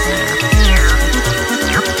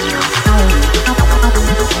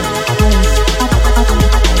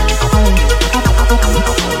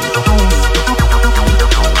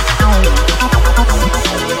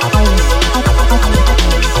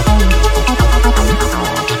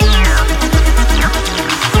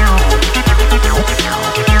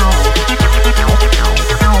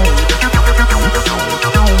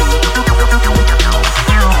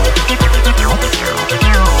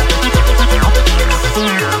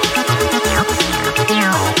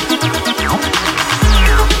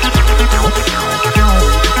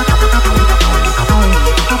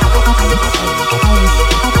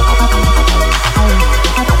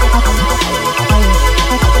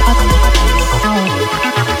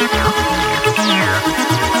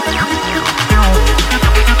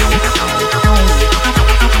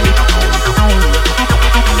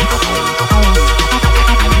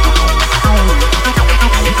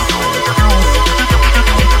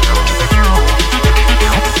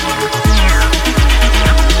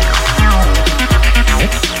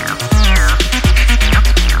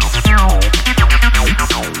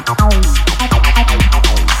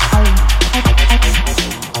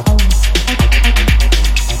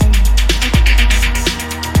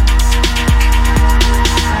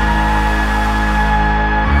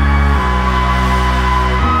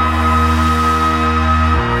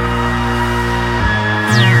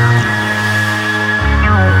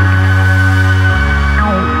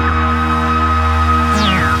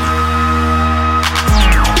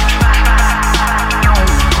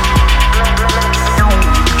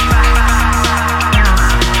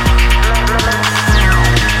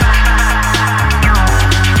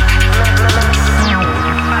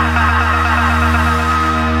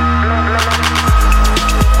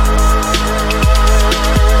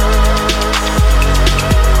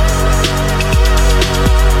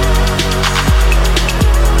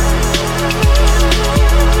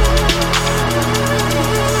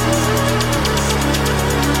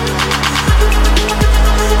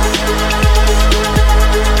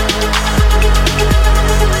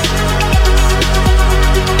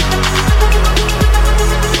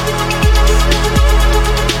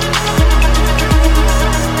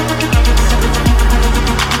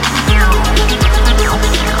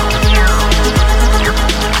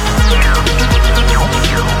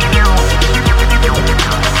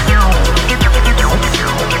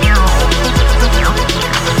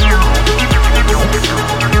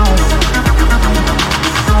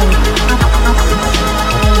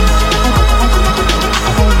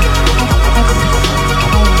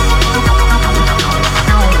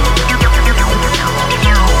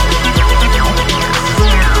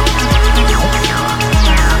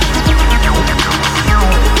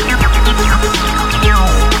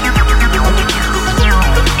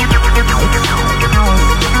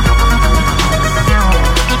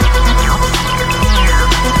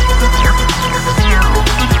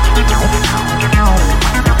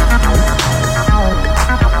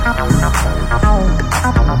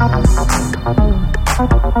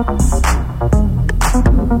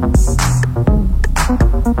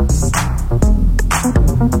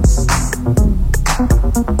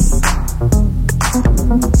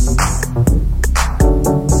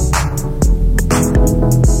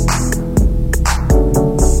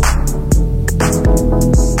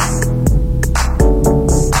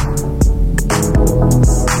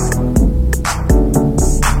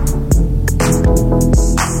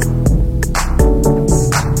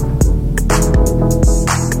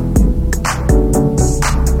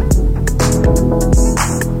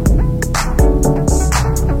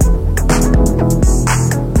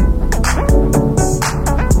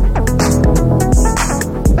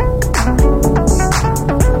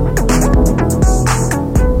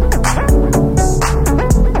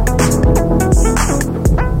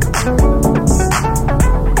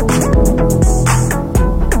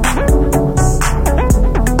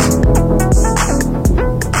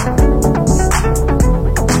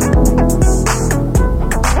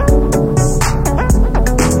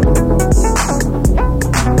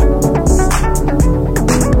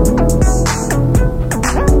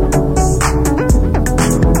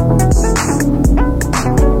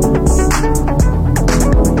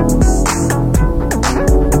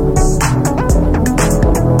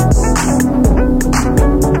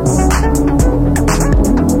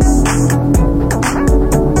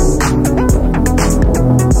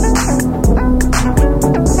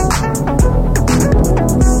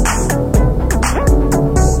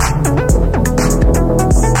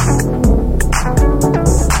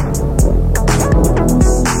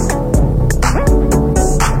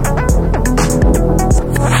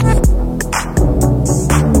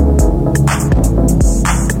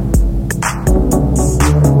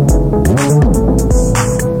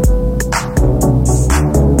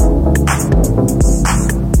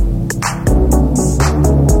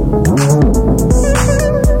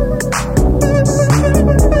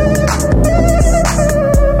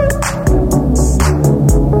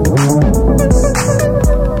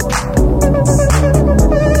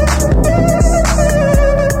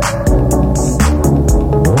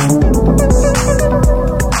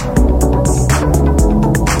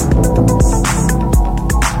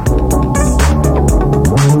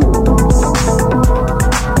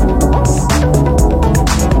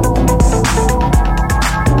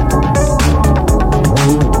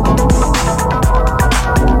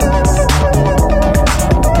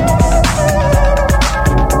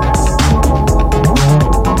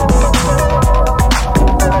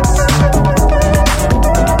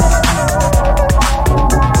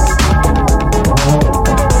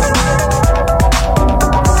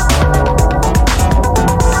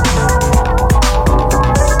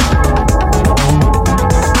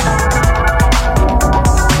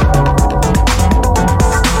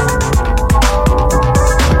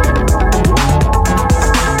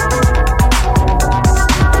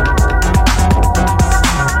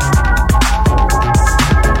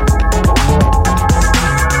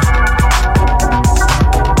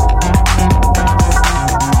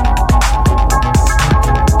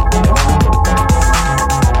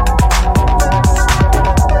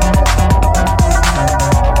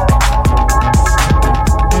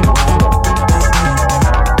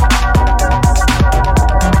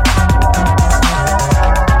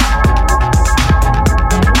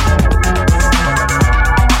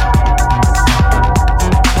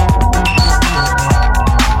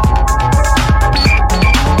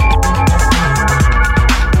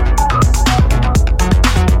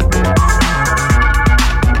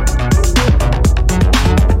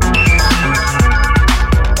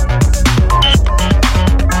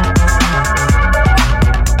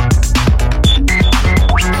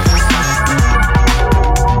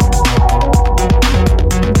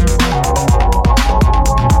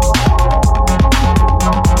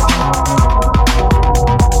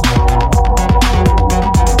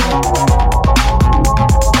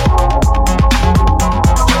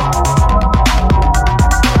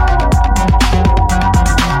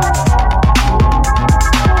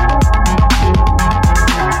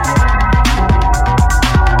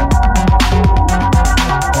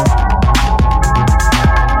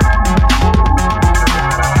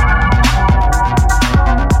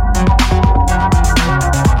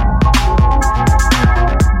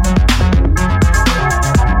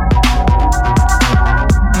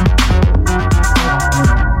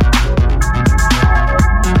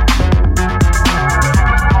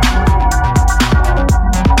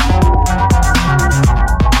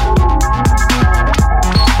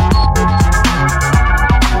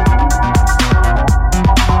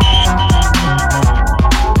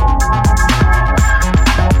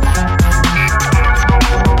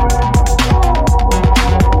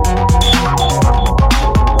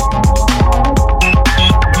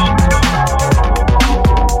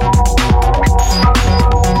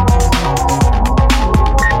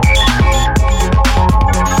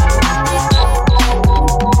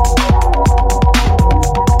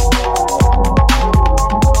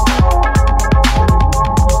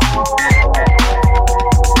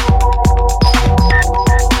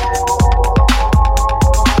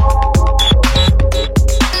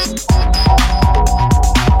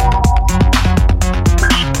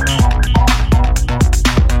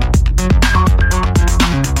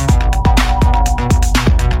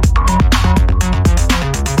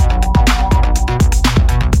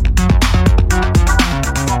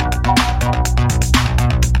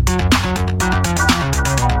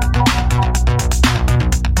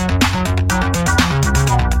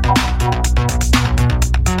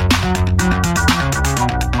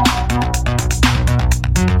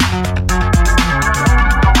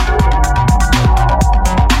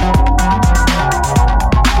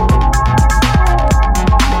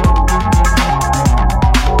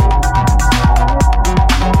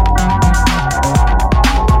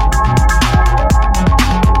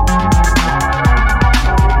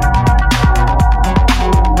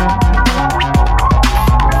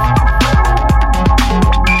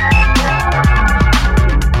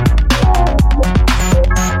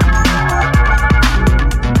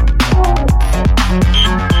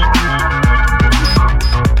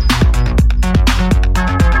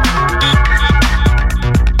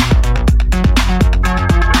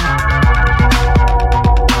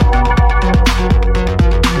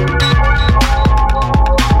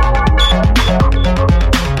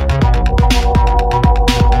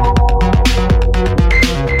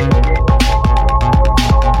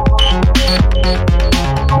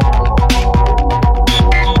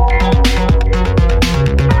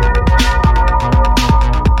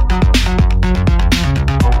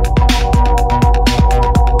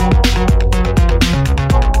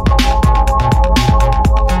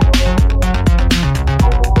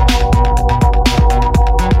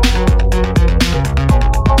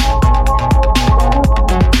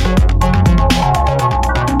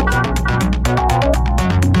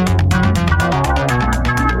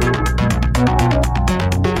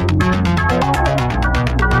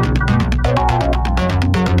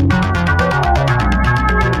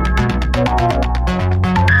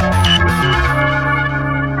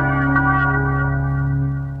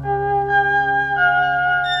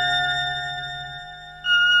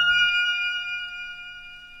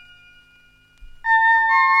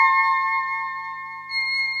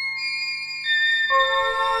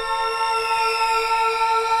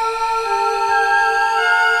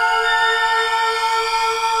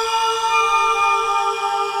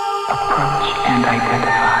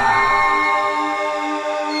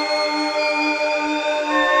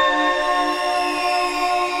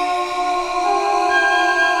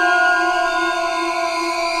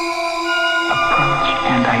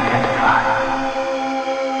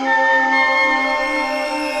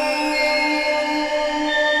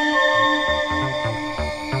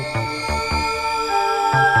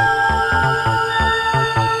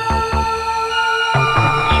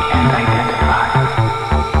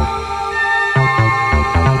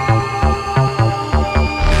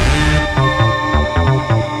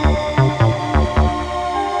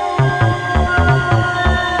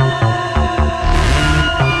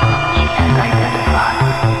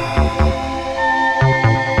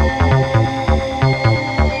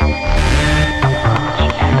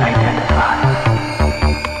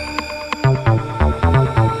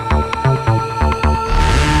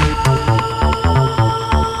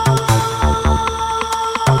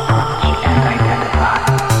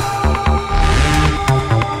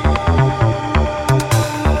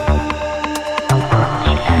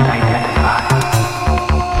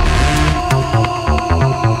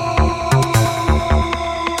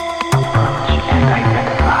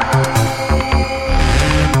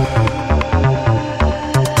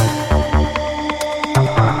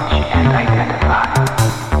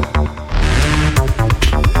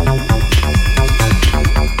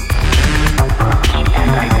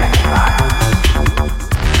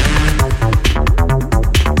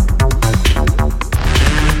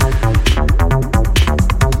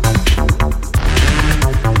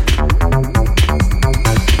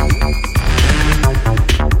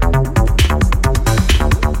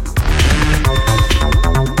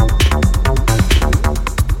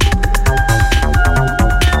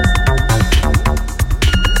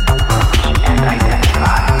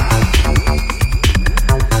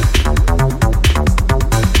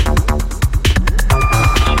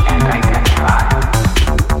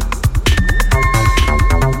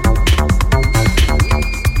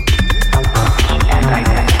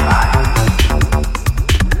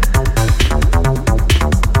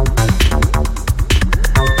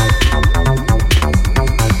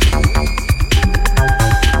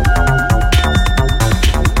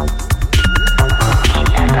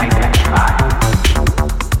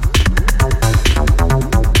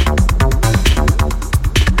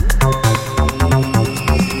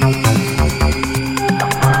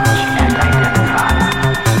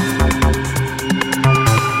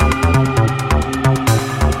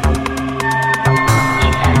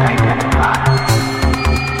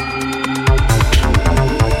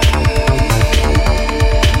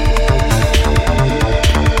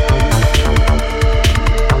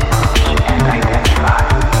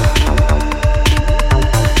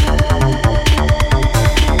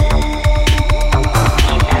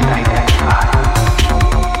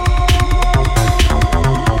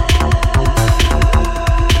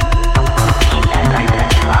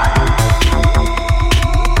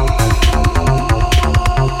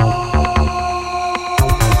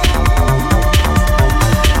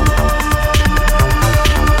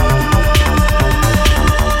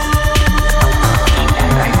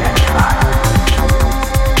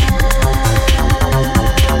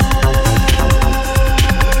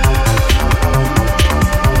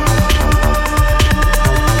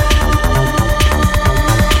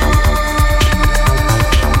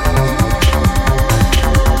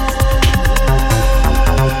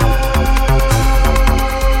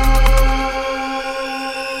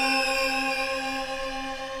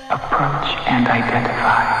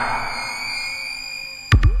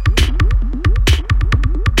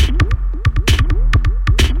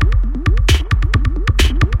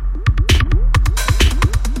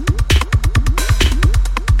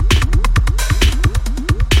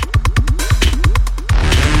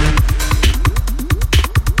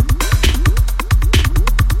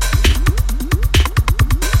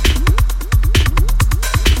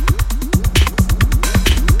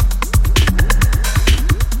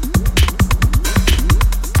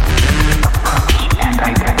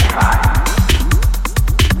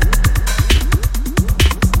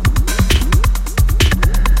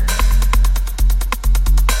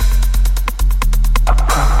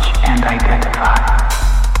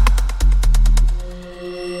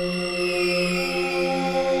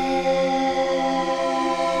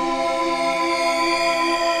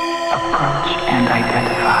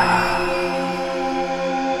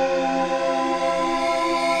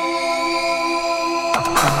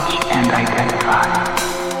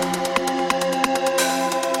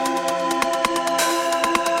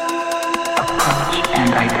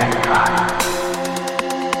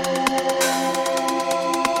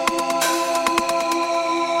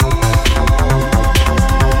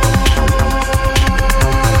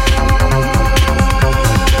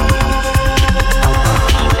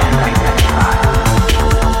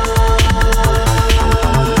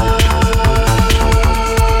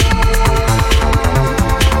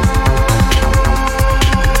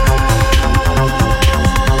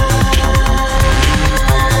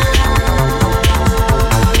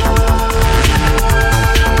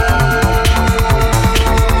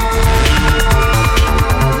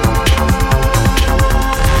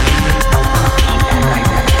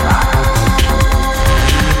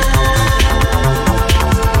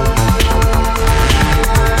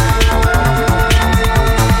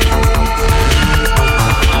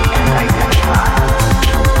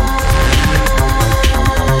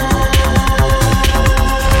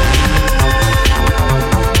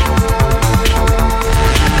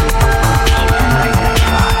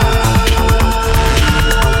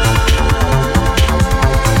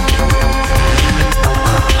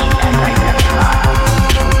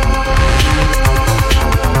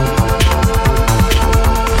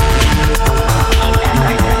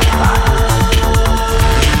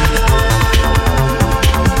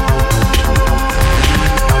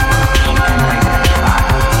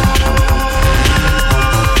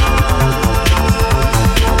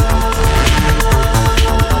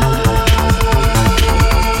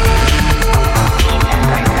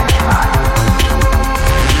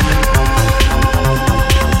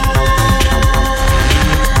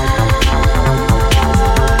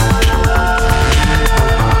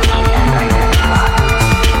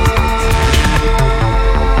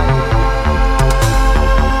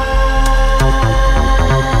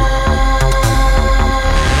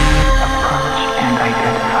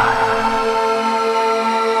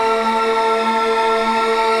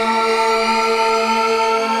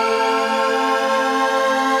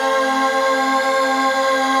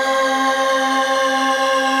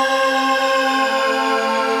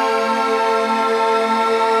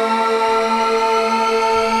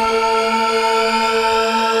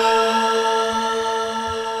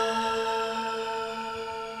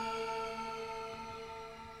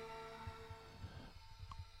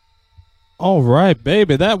 All right,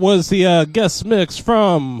 baby. That was the guest mix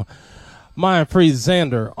from Meinfried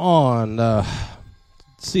Zander on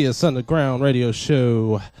CS Underground radio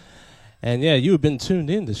show. And yeah, you have been tuned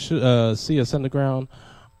in to CS Underground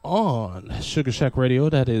on Sugar Shack Radio.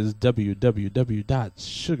 That is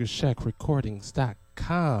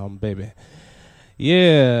www.sugarshackrecordings.com, baby.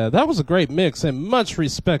 Yeah, that was a great mix, and much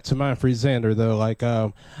respect to Meinfried Zander, though. Like,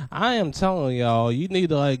 I am telling y'all, you need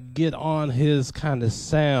to like get on his kind of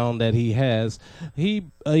sound that he has. He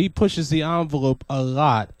pushes the envelope a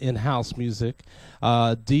lot in house music,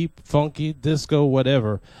 deep, funky, disco,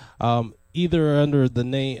 whatever. Either under the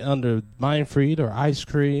name Meinfried or Ice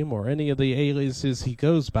Cream or any of the aliases he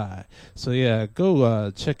goes by. So yeah,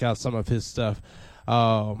 go check out some of his stuff.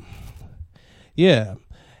 Yeah.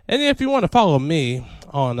 And if you want to follow me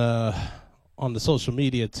on the social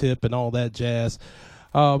media tip and all that jazz,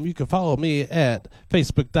 you can follow me at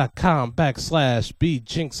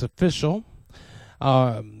facebook.com/B.Jinx official.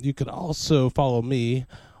 You can also follow me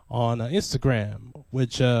on Instagram,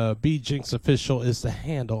 which B.Jinx official is the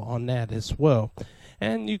handle on that as well.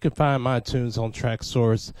 And you can find my tunes on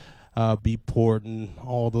TrackSource, Beatport, and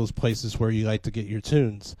all those places where you like to get your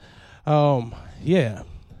tunes. Yeah.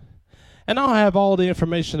 And I'll have all the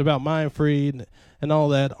information about Meinfried and all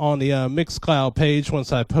that on the Mixcloud page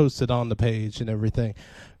once I post it on the page and everything.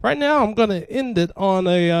 Right now, I'm going to end it on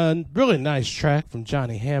a really nice track from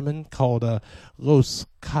Johnny Hammond called Los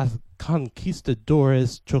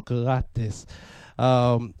Conquistadores Chocolates.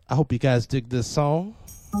 I hope you guys dig this song,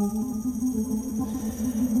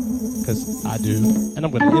 because I do. And I'm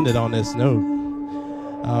going to end it on this note.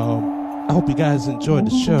 I hope you guys enjoyed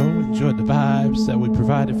the show, enjoyed the vibes that we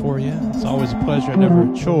provided for you. It's always a pleasure and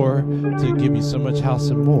never a chore to give you so much house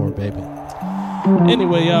and more, baby.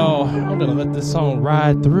 Anyway, y'all, I'm going to let this song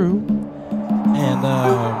ride through, and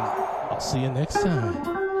I'll see you next time.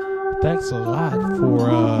 Thanks a lot for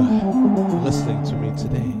listening to me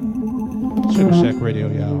today. Sugar Shack Radio,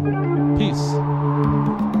 y'all. Peace.